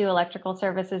addition to electrical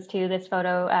services too, this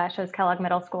photo shows Kellogg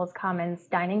Middle School's Commons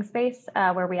dining space,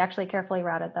 where we actually carefully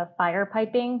routed the fire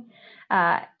piping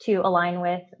to align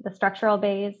with the structural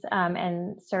bays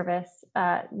and service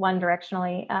one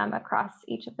directionally across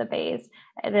each of the bays.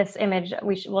 This image,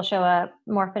 we'll show a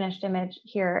more finished image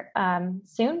here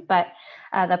soon, but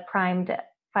the primed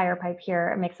fire pipe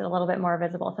here makes it a little bit more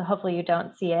visible. So hopefully you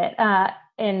don't see it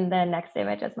in the next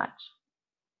image as much.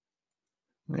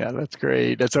 Yeah, that's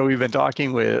great. That's what we've been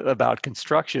talking about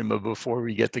construction, but before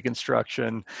we get to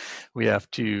construction, we have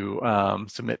to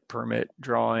submit permit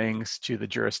drawings to the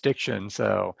jurisdiction.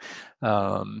 So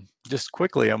just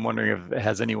quickly, I'm wondering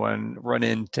has anyone run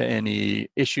into any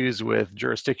issues with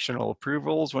jurisdictional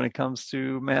approvals when it comes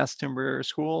to mass timber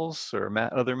schools or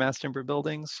other mass timber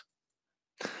buildings?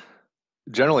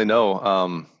 Generally,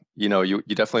 no. You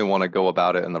definitely want to go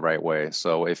about it in the right way.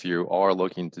 So if you are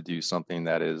looking to do something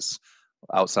that is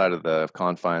outside of the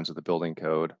confines of the building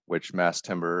code, which mass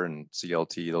timber and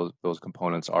CLT, those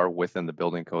components are within the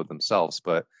building code themselves,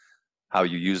 but how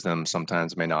you use them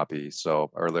sometimes may not be. So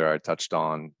earlier I touched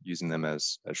on using them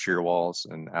as shear walls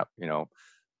and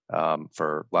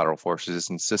for lateral force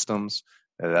resistance systems.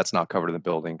 That's not covered in the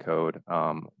building code,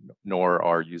 nor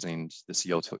are using the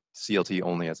CLT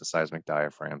only as a seismic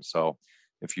diaphragm. So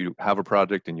if you have a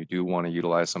project and you do want to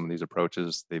utilize some of these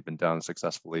approaches, they've been done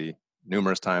successfully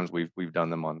numerous times. We've done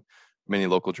them on many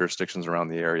local jurisdictions around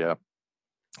the area,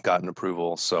 gotten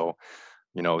approval. So,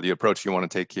 the approach you want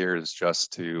to take here is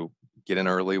just to get in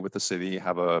early with the city,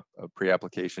 have a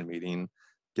pre-application meeting,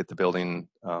 get the building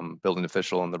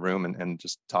official in the room and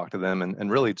just talk to them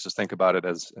and really just think about it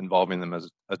as involving them as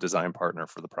a design partner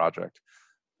for the project,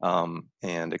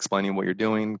 and explaining what you're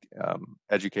doing,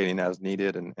 educating as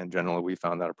needed. And generally we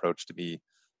found that approach to be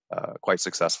quite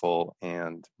successful.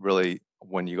 And really,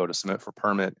 when you go to submit for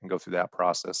permit and go through that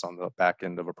process on the back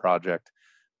end of a project,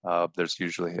 there's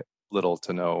usually little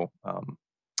to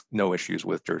no issues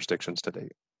with jurisdictions to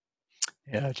date.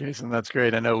 Yeah, Jason, that's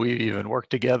great. I know we even worked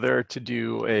together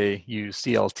to use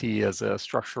CLT as a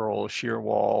structural shear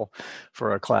wall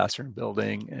for a classroom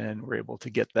building, and we're able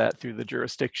to get that through the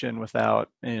jurisdiction without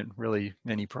really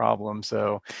any problem.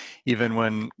 So even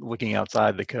when looking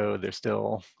outside the code, there's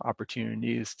still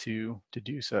opportunities to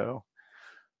do so.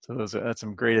 So that's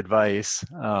some great advice.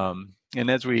 And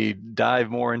as we dive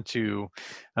more into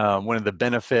one of the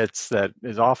benefits that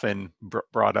is often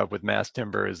brought up with mass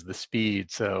timber is the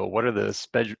speed. So what are the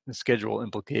schedule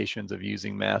implications of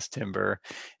using mass timber?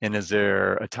 And is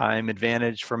there a time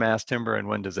advantage for mass timber, and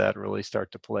when does that really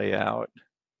start to play out?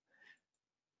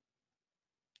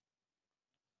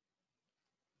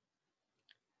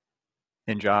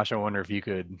 And Josh, I wonder if you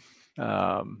could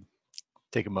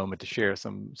take a moment to share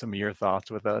some of your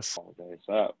thoughts with us. All day.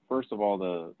 So first of all,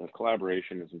 the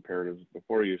collaboration is imperative.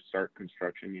 Before you start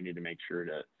construction, you need to make sure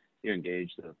that you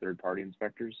engage the third-party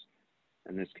inspectors.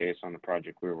 In this case, on the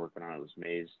project we were working on, it was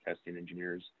maze testing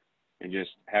engineers, and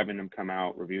just having them come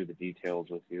out, review the details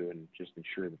with you, and just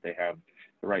ensure that they have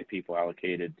the right people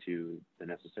allocated to the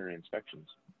necessary inspections.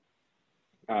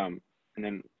 And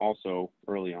then also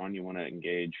early on, you want to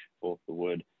engage both the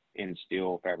wood and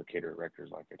steel fabricator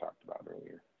erectors like I talked about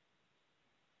earlier.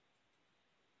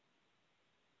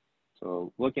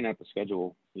 So looking at the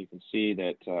schedule, you can see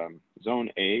that Zone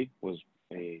A was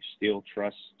a steel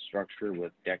truss structure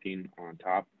with decking on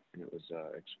top, and it was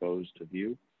exposed to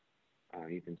view.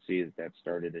 You can see that that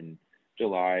started in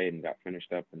July and got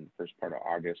finished up in the first part of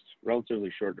August.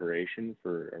 Relatively short duration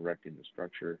for erecting the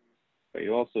structure. But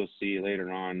you also see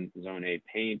later on Zone A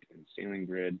paint and ceiling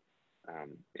grid.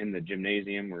 In the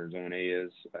gymnasium where Zone A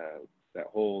is, that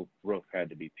whole roof had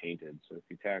to be painted. So if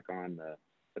you tack on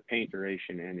the paint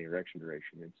duration and the erection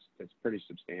duration, it's pretty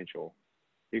substantial.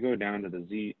 If you go down to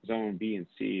the Zone B and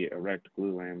C erect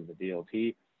glue lam of the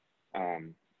DLT,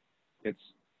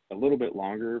 it's a little bit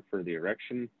longer for the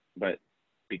erection, but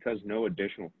because no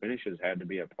additional finishes had to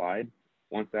be applied,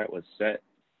 once that was set,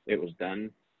 it was done.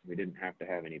 We didn't have to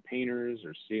have any painters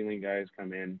or ceiling guys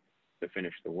come in to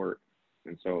finish the work.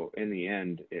 And so in the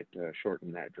end, it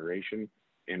shortened that duration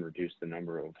and reduced the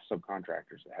number of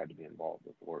subcontractors that had to be involved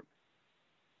with the work.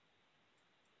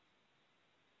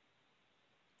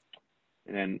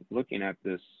 And then looking at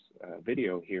this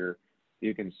video here,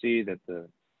 you can see that the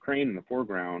crane in the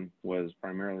foreground was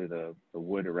primarily the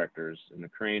wood erectors, and the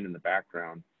crane in the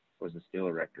background was the steel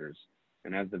erectors.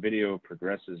 And as the video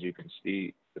progresses, you can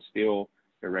see the steel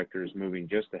erectors moving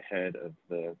just ahead of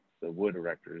the wood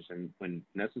erectors. And when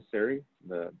necessary,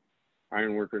 the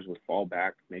iron workers would fall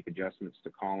back, make adjustments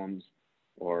to columns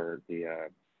or the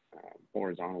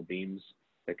horizontal beams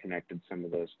that connected some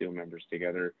of those steel members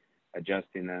together,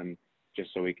 adjusting them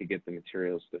just so we could get the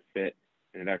materials to fit.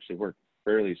 And it actually worked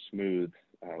fairly smooth,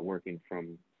 working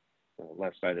from the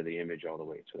left side of the image all the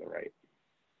way to the right.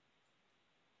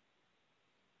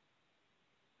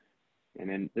 And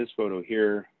then this photo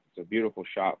here, it's a beautiful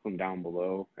shot from down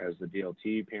below as the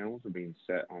DLT panels are being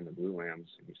set on the glue lams.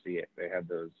 And you see it, they had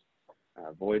those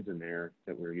voids in there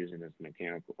that we're using as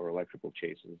mechanical or electrical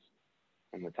chases.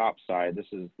 On the top side,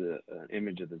 this is the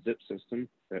image of the zip system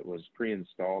that was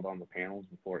pre-installed on the panels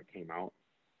before it came out.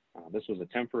 This was a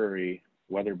temporary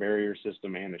weather barrier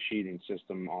system and a sheathing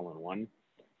system all in one.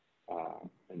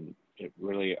 And it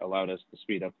really allowed us to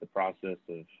speed up the process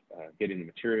of getting the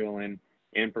material in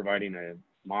and providing a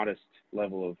modest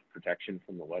level of protection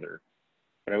from the weather.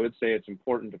 But I would say it's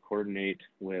important to coordinate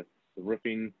with the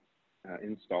roofing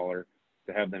installer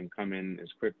to have them come in as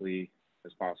quickly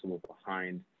as possible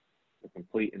behind the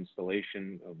complete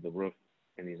installation of the roof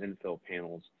and these infill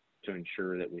panels to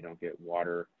ensure that we don't get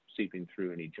water seeping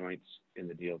through any joints in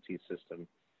the DLT system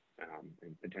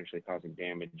and potentially causing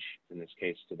damage, in this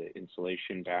case, to the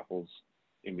insulation baffles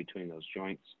in between those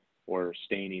joints, or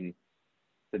staining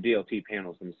the DLT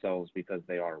panels themselves because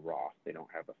they are raw. They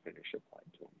don't have a finish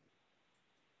applied to them.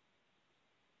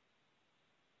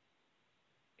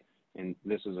 And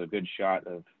this is a good shot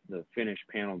of the finished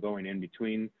panel going in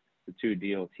between the two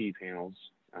DLT panels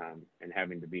and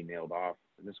having to be nailed off.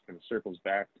 And this kind of circles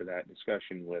back to that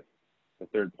discussion with the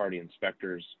third-party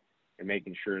inspectors and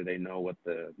making sure they know what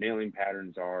the nailing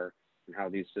patterns are and how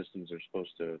these systems are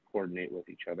supposed to coordinate with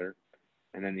each other.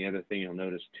 And then the other thing you'll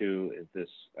notice too is this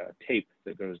tape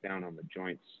that goes down on the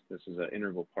joints. This is an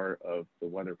integral part of the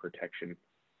weather protection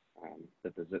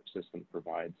that the zip system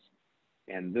provides.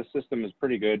 And this system is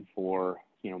pretty good for,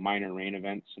 minor rain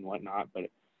events and whatnot, but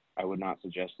I would not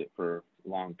suggest it for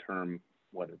long-term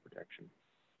weather protection.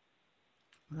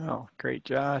 Oh, great,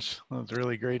 Josh. That was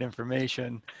really great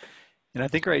information. And I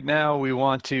think right now we've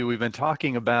been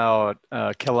talking about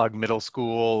Kellogg Middle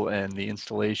School and the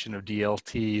installation of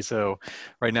DLT. So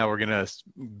right now we're going to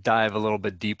dive a little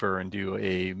bit deeper and do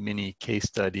a mini case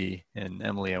study. And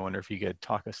Emily, I wonder if you could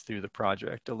talk us through the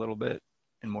project a little bit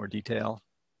in more detail.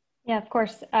 Yeah, of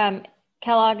course.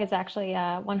 Kellogg is actually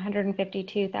a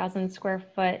 152,000 square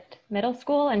foot middle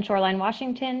school in Shoreline,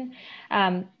 Washington.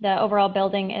 The overall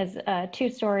building is a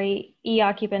 2-story E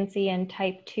occupancy and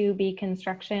type 2B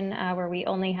construction where we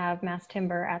only have mass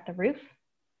timber at the roof.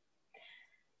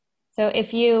 So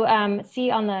if you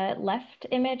see on the left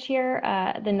image here,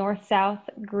 the north-south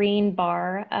green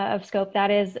bar of scope, that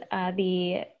is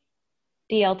the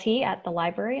DLT at the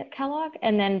library at Kellogg.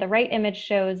 And then the right image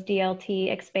shows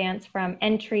DLT expanse from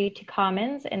entry to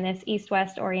commons in this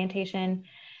east-west orientation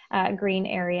green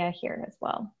area here as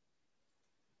well.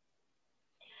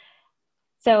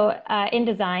 So in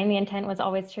design, the intent was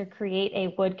always to create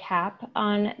a wood cap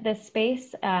on this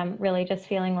space, really just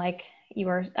feeling like you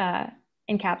were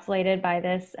encapsulated by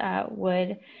this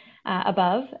wood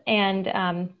above. And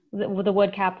the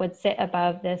wood cap would sit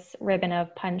above this ribbon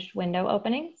of punched window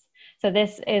openings. So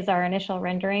this is our initial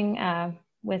rendering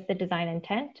with the design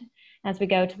intent. As we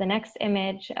go to the next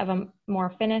image of a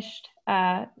more finished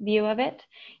view of it,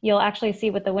 you'll actually see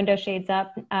with the window shades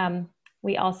up,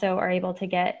 we also are able to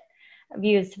get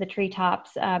views to the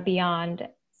treetops beyond.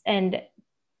 And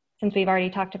since we've already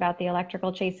talked about the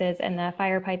electrical chases and the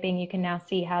fire piping, you can now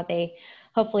see how they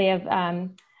hopefully have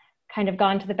kind of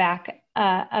gone to the back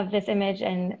of this image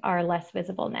and are less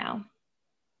visible now.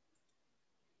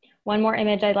 One more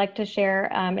image I'd like to share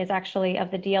is actually of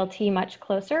the DLT much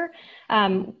closer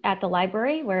at the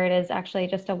library, where it is actually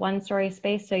just a 1-story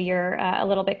space. So you're a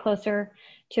little bit closer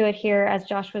to it here. As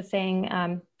Josh was saying,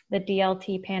 the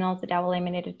DLT panels, the dowel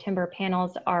laminated timber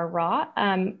panels, are raw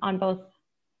in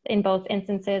both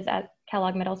instances at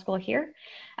Kellogg Middle School here.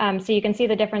 So you can see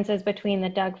the differences between the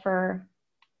Doug fir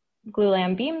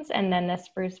glulam beams and then the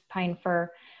spruce pine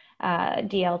fir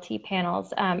DLT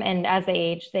panels, and as they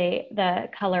age, the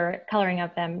coloring of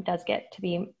them does get to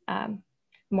be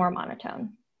more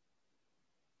monotone.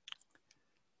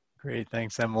 Great,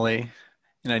 thanks, Emily.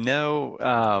 And I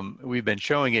know we've been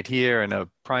showing it here, and a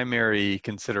primary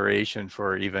consideration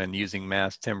for even using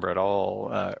mass timber at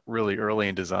all really early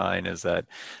in design is that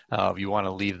you want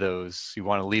to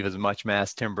leave as much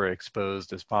mass timber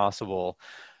exposed as possible.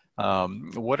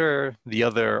 What are the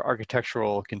other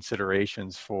architectural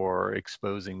considerations for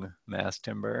exposing mass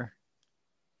timber?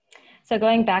 So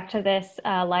going back to this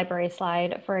library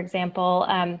slide, for example,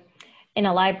 in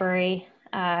a library,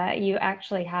 you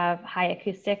actually have high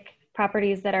acoustic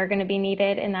properties that are going to be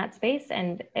needed in that space.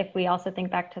 And if we also think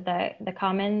back to the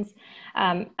commons,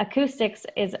 acoustics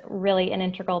is really an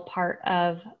integral part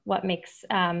of what makes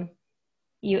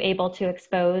you able to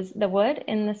expose the wood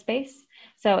in the space.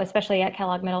 So especially at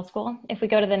Kellogg Middle School. If we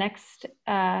go to the next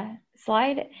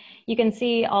slide, you can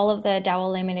see all of the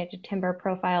dowel laminated timber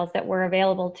profiles that were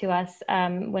available to us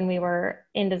when we were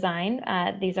in design.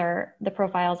 These are the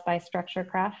profiles by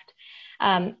StructureCraft.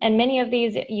 And many of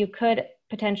these you could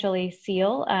potentially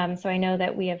seal. So I know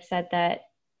that we have said that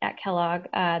at Kellogg,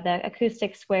 the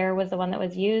acoustic square was the one that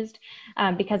was used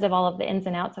because of all of the ins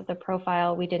and outs of the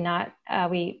profile. We did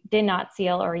not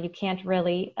seal, or you can't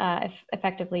really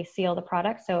effectively seal the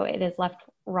product, so it is left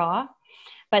raw.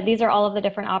 But these are all of the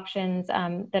different options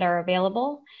that are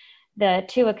available. The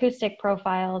 2 acoustic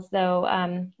profiles,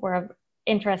 though, were of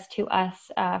interest to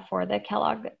us for the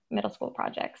Kellogg Middle School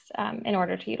projects in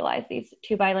order to utilize these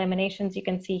 2x laminations. You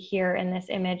can see here in this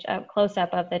image a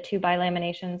close-up of the 2x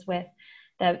laminations with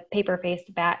the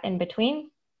paper-faced bat in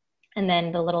between, and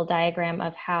then the little diagram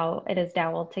of how it is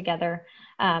doweled together.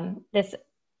 This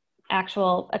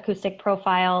actual acoustic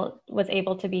profile was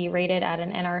able to be rated at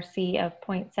an NRC of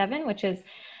 0.7, which is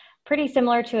pretty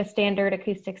similar to a standard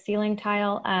acoustic ceiling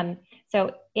tile.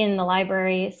 So in the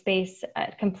library space,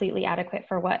 completely adequate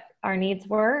for what our needs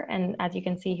were. And as you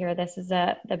can see here, this is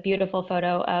the beautiful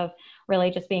photo of really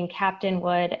just being capped in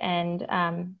wood, and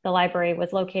the library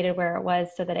was located where it was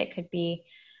so that it could be,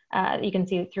 you can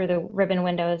see through the ribbon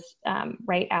windows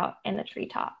right out in the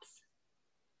treetops.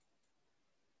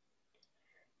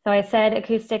 So I said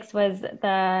acoustics was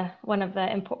one of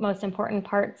the most important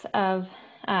parts of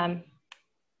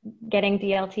getting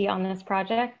DLT on this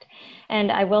project.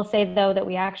 And I will say, though, that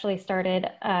we actually started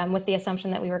with the assumption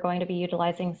that we were going to be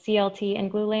utilizing CLT and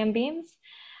glulam beams.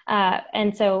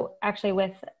 And so actually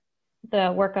with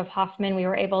the work of Hoffman, we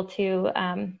were able to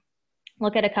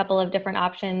look at a couple of different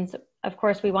options. Of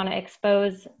course, we want to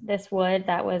expose this wood.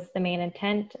 That was the main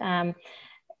intent,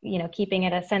 you know, keeping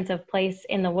it a sense of place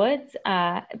in the woods.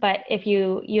 But if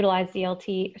you utilize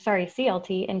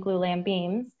CLT and glulam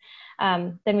beams,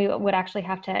 then we would actually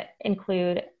have to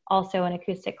include also an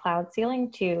acoustic cloud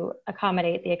ceiling to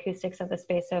accommodate the acoustics of the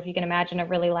space. So if you can imagine a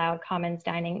really loud commons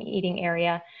dining eating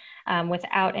area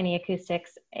without any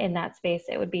acoustics in that space,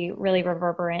 it would be really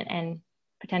reverberant and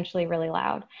potentially really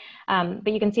loud.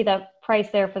 But you can see the price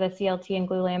there for the CLT and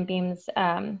glulam beams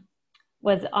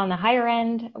was on the higher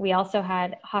end. We also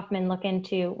had Hoffman look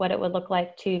into what it would look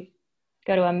like to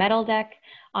go to a metal deck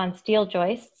on steel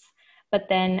joists, but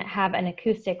then have an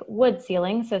acoustic wood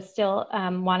ceiling. So still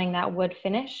wanting that wood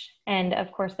finish. And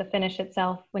of course the finish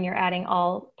itself, when you're adding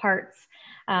all parts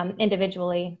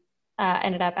individually,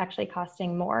 ended up actually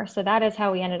costing more. So that is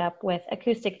how we ended up with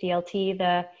acoustic DLT,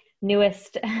 the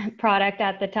newest product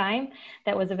at the time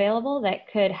that was available that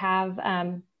could have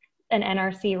an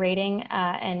NRC rating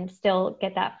and still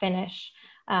get that finish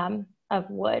of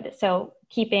wood. So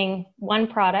keeping one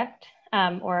product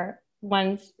or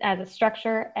one as a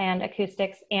structure and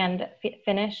acoustics and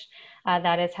finish,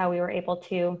 that is how we were able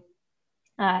to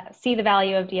see the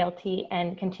value of DLT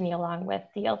and continue along with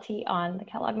DLT on the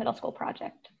Kellogg Middle School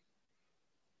project.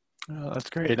 Oh, that's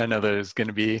great. I know there's going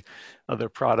to be other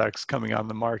products coming on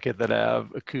the market that have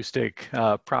acoustic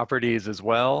properties as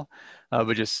well.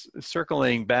 But just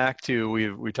circling back to,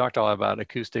 we talked a lot about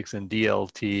acoustics and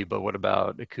DLT, but what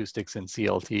about acoustics and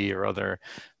CLT or other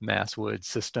mass wood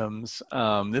systems?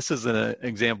 This is an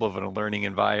example of a learning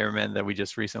environment that we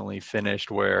just recently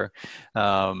finished where,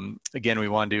 again, we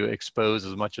wanted to expose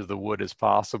as much of the wood as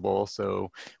possible.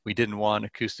 So we didn't want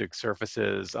acoustic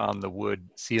surfaces on the wood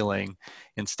ceiling.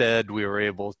 Instead, we were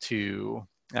able to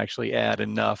actually add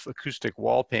enough acoustic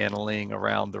wall paneling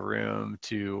around the room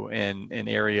to in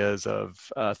areas of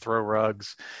throw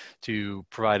rugs to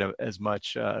provide as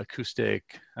much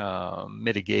acoustic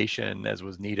mitigation as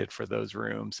was needed for those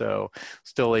rooms. So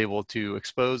still able to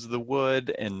expose the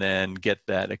wood and then get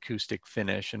that acoustic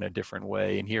finish in a different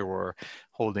way. And here we're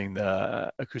holding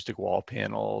the acoustic wall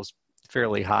panels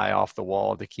fairly high off the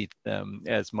wall to keep them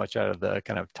as much out of the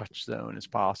kind of touch zone as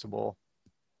possible.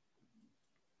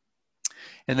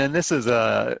 And then this is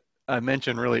I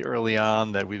mentioned really early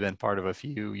on that we've been part of a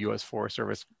few U.S. Forest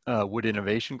Service wood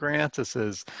innovation grants. This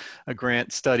is a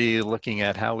grant study looking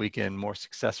at how we can more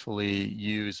successfully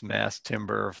use mass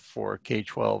timber for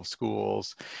K-12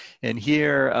 schools. And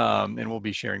here, and we'll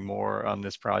be sharing more on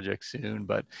this project soon,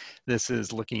 but this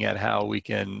is looking at how we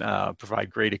can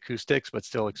provide great acoustics but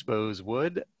still expose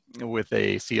wood with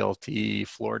a CLT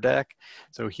floor deck.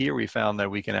 So here we found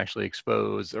that we can actually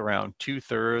expose around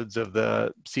 2/3 of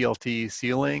the CLT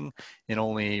ceiling and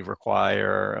only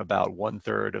require about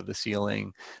 1/3 of the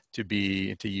ceiling to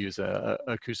use a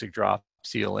acoustic drop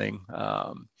ceiling.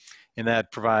 And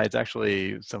that provides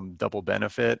actually some double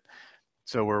benefit.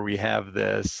 So where we have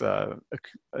this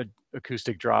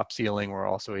acoustic drop ceiling, we're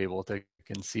also able to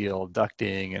conceal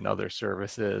ducting and other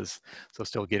services. So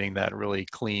still getting that really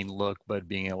clean look, but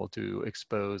being able to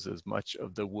expose as much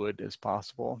of the wood as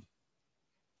possible.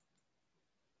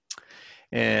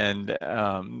 And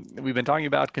we've been talking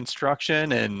about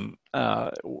construction, and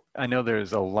I know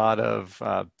there's a lot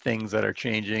of things that are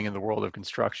changing in the world of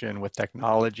construction with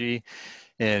technology.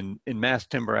 And mass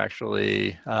timber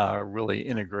actually really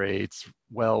integrates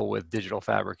well with digital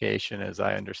fabrication, as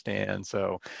I understand.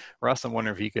 So Russ, I'm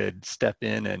wondering if you could step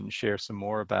in and share some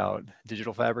more about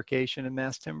digital fabrication and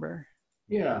mass timber.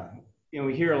 Yeah,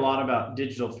 we hear a lot about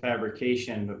digital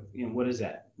fabrication, but what does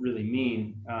that really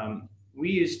mean? We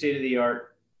use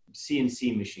state-of-the-art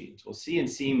CNC machines. Well,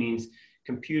 CNC means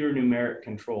computer numeric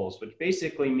controls, which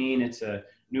basically mean it's a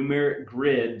numeric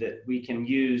grid that we can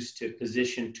use to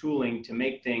position tooling to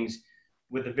make things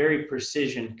with a very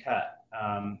precision cut.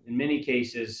 In many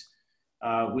cases,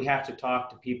 we have to talk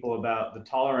to people about the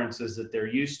tolerances that they're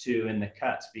used to in the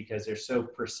cuts because they're so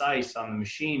precise on the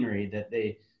machinery that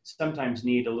they sometimes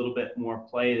need a little bit more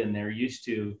play than they're used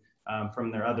to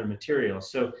from their other materials.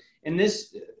 So in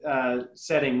this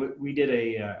setting, we did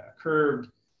a curved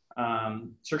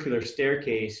circular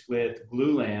staircase with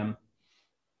glulam,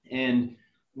 and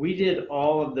we did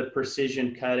all of the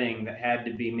precision cutting that had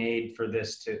to be made for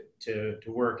this to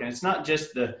work. And it's not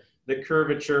just the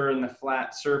curvature and the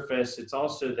flat surface, it's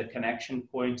also the connection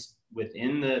points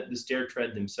within the stair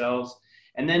tread themselves,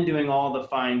 and then doing all the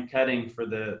fine cutting for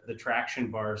the traction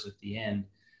bars at the end.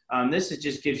 This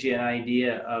just gives you an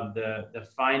idea of the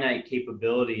finite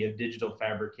capability of digital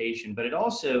fabrication, but it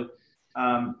also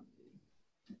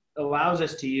allows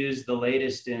us to use the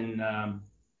latest in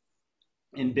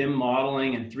BIM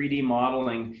modeling and 3D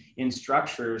modeling in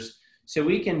structures, so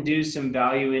we can do some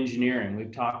value engineering.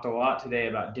 We've talked a lot today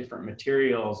about different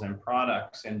materials and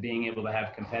products and being able to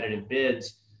have competitive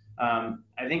bids.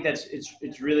 I think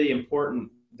it's really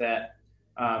important that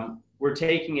we're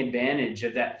taking advantage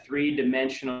of that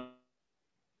three-dimensional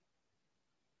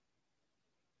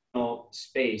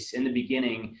space in the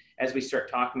beginning as we start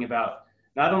talking about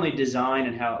not only design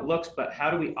and how it looks, but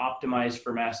how do we optimize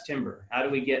for mass timber? How do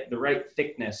we get the right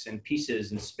thickness and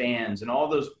pieces and spans and all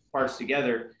those parts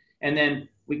together? And then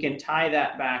we can tie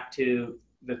that back to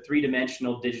the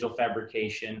three-dimensional digital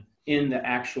fabrication in the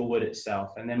actual wood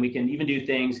itself. And then we can even do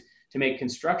things to make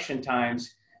construction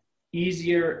times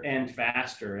easier and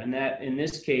faster. And that, in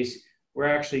this case, we're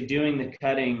actually doing the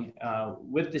cutting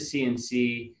with the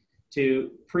CNC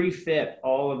to pre-fit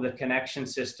all of the connection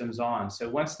systems on. So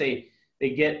once they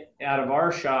get out of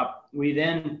our shop, we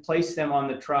then place them on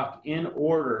the truck in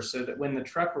order so that when the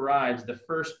truck arrives, the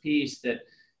first piece that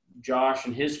Josh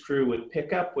and his crew would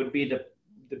pick up would be the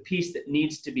piece that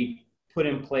needs to be put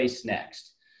in place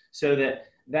next. So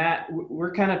that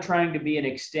we're kind of trying to be an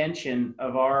extension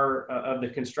of of the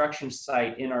construction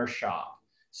site in our shop.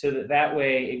 So that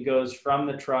way it goes from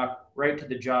the truck right to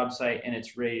the job site and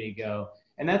it's ready to go.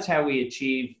 And that's how we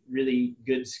achieve really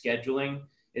good scheduling,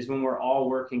 is when we're all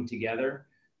working together.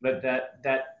 But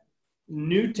that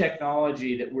new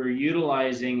technology that we're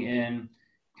utilizing in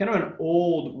kind of an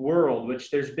old world,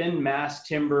 which there's been mass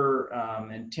timber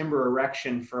and timber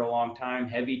erection for a long time.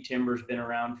 Heavy timber's been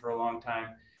around for a long time.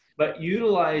 But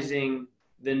utilizing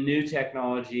the new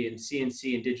technology and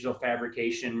CNC and digital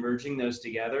fabrication, merging those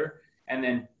together, and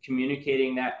then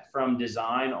communicating that from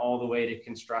design all the way to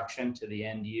construction to the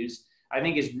end use, I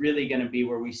think is really going to be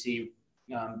where we see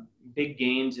big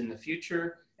gains in the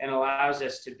future, and allows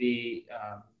us to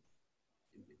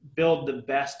build the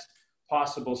best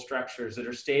possible structures that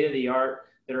are state of the art,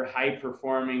 that are high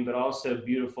performing, but also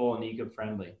beautiful and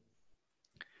eco-friendly.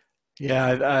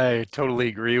 Yeah, I totally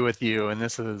agree with you. And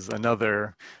this is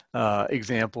another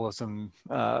example of some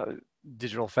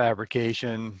digital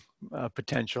fabrication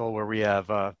potential where we have,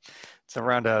 it's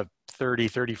around a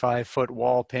 35 foot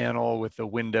wall panel with the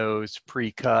windows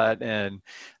pre-cut, and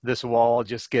this wall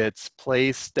just gets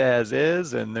placed as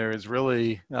is, and there's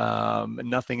really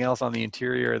nothing else on the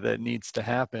interior that needs to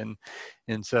happen.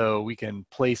 And so we can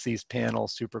place these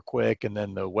panels super quick, and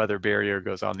then the weather barrier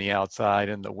goes on the outside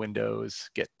and the windows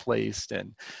get placed.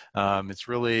 And it's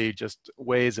really just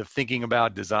ways of thinking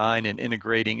about design and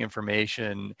integrating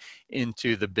information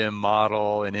into the BIM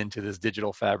model and into this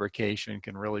digital fabrication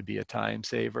can really be a time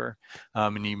saver.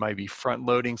 And you might be front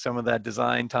loading some of that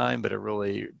design time, but it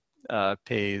really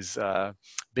pays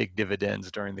big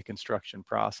dividends during the construction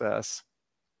process.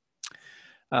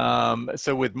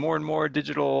 So with more and more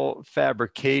digital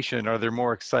fabrication, are there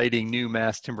more exciting new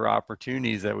mass timber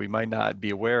opportunities that we might not be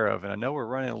aware of? And I know we're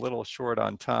running a little short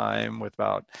on time with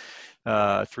about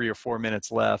 3 or 4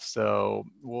 minutes left. So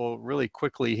we'll really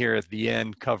quickly here at the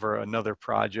end cover another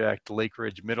project, Lake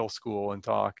Ridge Middle School, and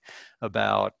talk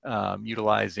about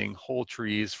utilizing whole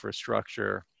trees for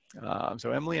structure.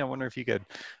 So Emily, I wonder if you could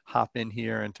hop in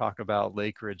here and talk about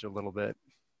Lake Ridge a little bit.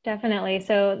 Definitely.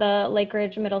 So the Lake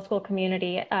Ridge Middle School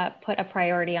community put a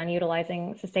priority on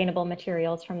utilizing sustainable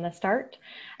materials from the start.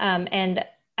 And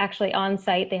actually on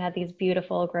site, they had these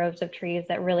beautiful groves of trees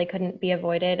that really couldn't be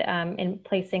avoided in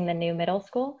placing the new middle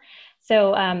school.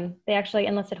 So they actually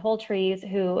enlisted Whole Trees,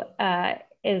 who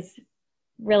is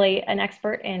really an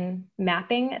expert in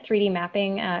mapping, 3D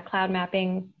mapping, cloud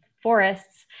mapping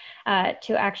forests,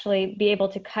 to actually be able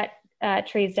to cut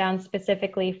trees down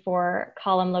specifically for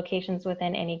column locations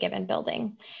within any given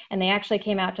building. And they actually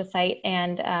came out to site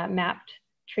and mapped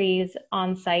trees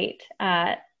on site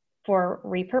for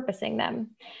repurposing them.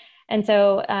 And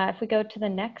so if we go to the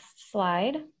next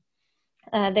slide,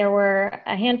 there were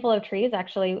a handful of trees.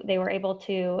 Actually, they were able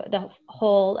to, the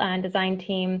whole design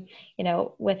team, you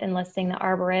know, with enlisting the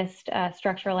arborist,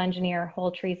 structural engineer,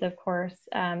 Whole Trees, of course,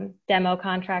 demo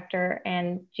contractor,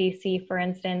 and GC, for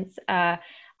instance,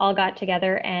 all got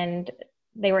together, and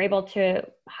they were able to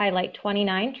highlight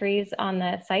 29 trees on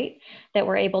the site that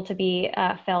were able to be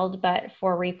felled, but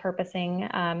for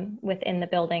repurposing within the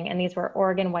building. And these were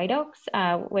Oregon white oaks,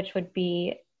 which would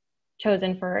be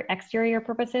chosen for exterior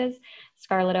purposes,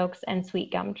 scarlet oaks, and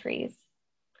sweet gum trees.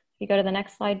 If you go to the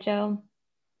next slide, Joe.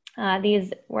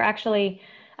 These were actually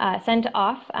sent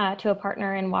off to a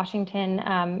partner in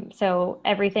Washington. So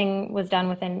everything was done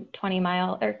within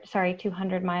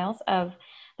 200 miles of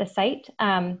the site,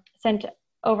 sent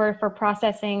over for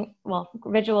processing, well,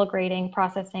 visual grading,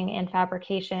 processing, and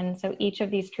fabrication. So each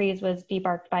of these trees was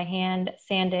debarked by hand,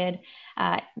 sanded,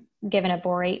 given a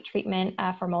borate treatment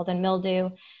for mold and mildew.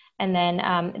 And then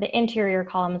the interior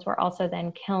columns were also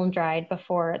then kiln dried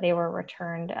before they were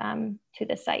returned to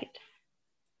the site.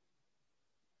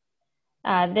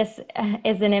 This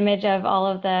is an image of all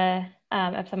of the,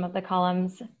 of some of the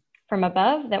columns from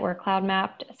above that were cloud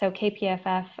mapped. So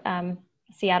KPFF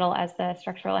Seattle, as the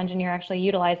structural engineer, actually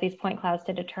utilized these point clouds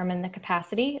to determine the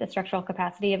capacity, the structural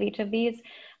capacity of each of these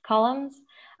columns.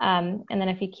 And then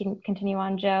if you can continue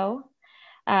on, Joe,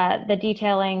 the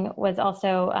detailing was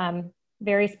also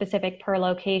very specific per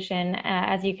location.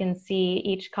 As you can see,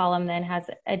 each column then has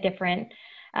a different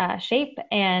shape,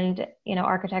 and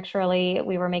architecturally,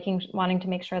 we were wanting to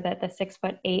make sure that the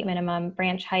 6'8" minimum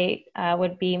branch height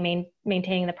would be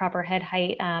maintaining the proper head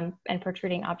height and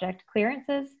protruding object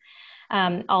clearances.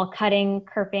 All cutting,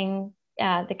 kerping,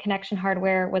 the connection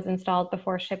hardware was installed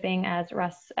before shipping, as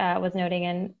Russ was noting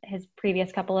in his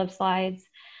previous couple of slides.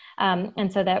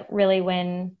 And so that really,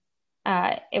 when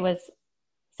it was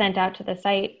sent out to the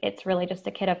site, it's really just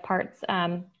a kit of parts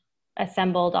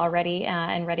assembled already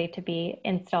and ready to be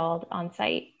installed on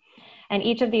site. And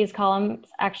each of these columns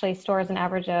actually stores an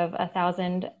average of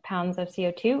 1,000 pounds of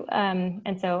CO2.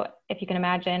 And so if you can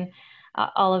imagine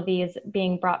all of these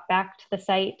being brought back to the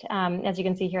site, as you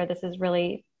can see here, this is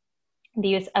really the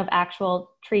use of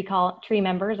actual tree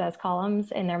members as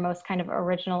columns in their most kind of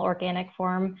original organic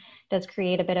form does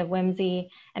create a bit of whimsy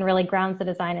and really grounds the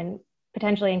design and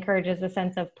potentially encourages a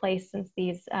sense of place, since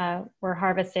these were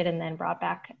harvested and then brought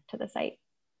back to the site.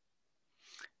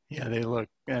 Yeah, they look,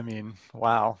 I mean,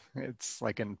 wow. It's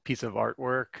like a piece of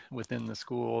artwork within the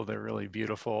school. They're really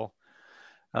beautiful.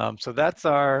 So that's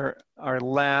our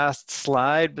last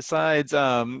slide. Besides,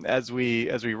 as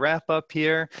we wrap up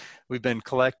here, we've been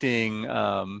collecting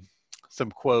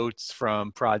some quotes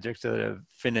from projects that have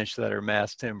finished that are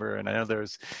mass timber, and I know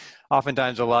there's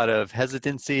oftentimes a lot of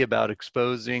hesitancy about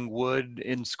exposing wood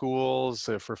in schools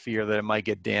for fear that it might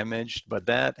get damaged, but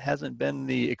that hasn't been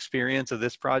the experience of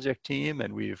this project team,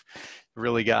 and we've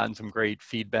really gotten some great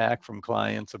feedback from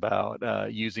clients about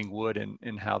using wood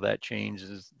and how that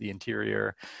changes the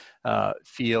interior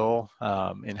feel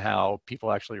and how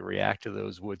people actually react to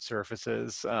those wood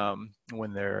surfaces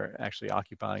when they're actually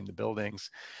occupying the buildings.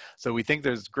 So we think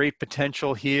there's great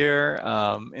potential here,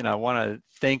 and I want to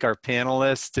thank our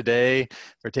panelists today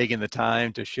for taking the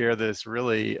time to share this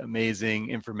really amazing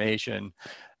information.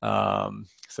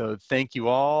 So thank you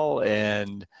all,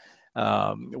 and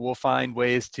we'll find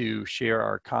ways to share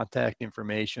our contact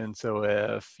information. So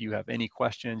if you have any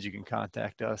questions, you can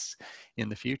contact us in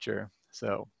the future.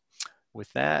 So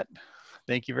with that,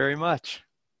 thank you very much.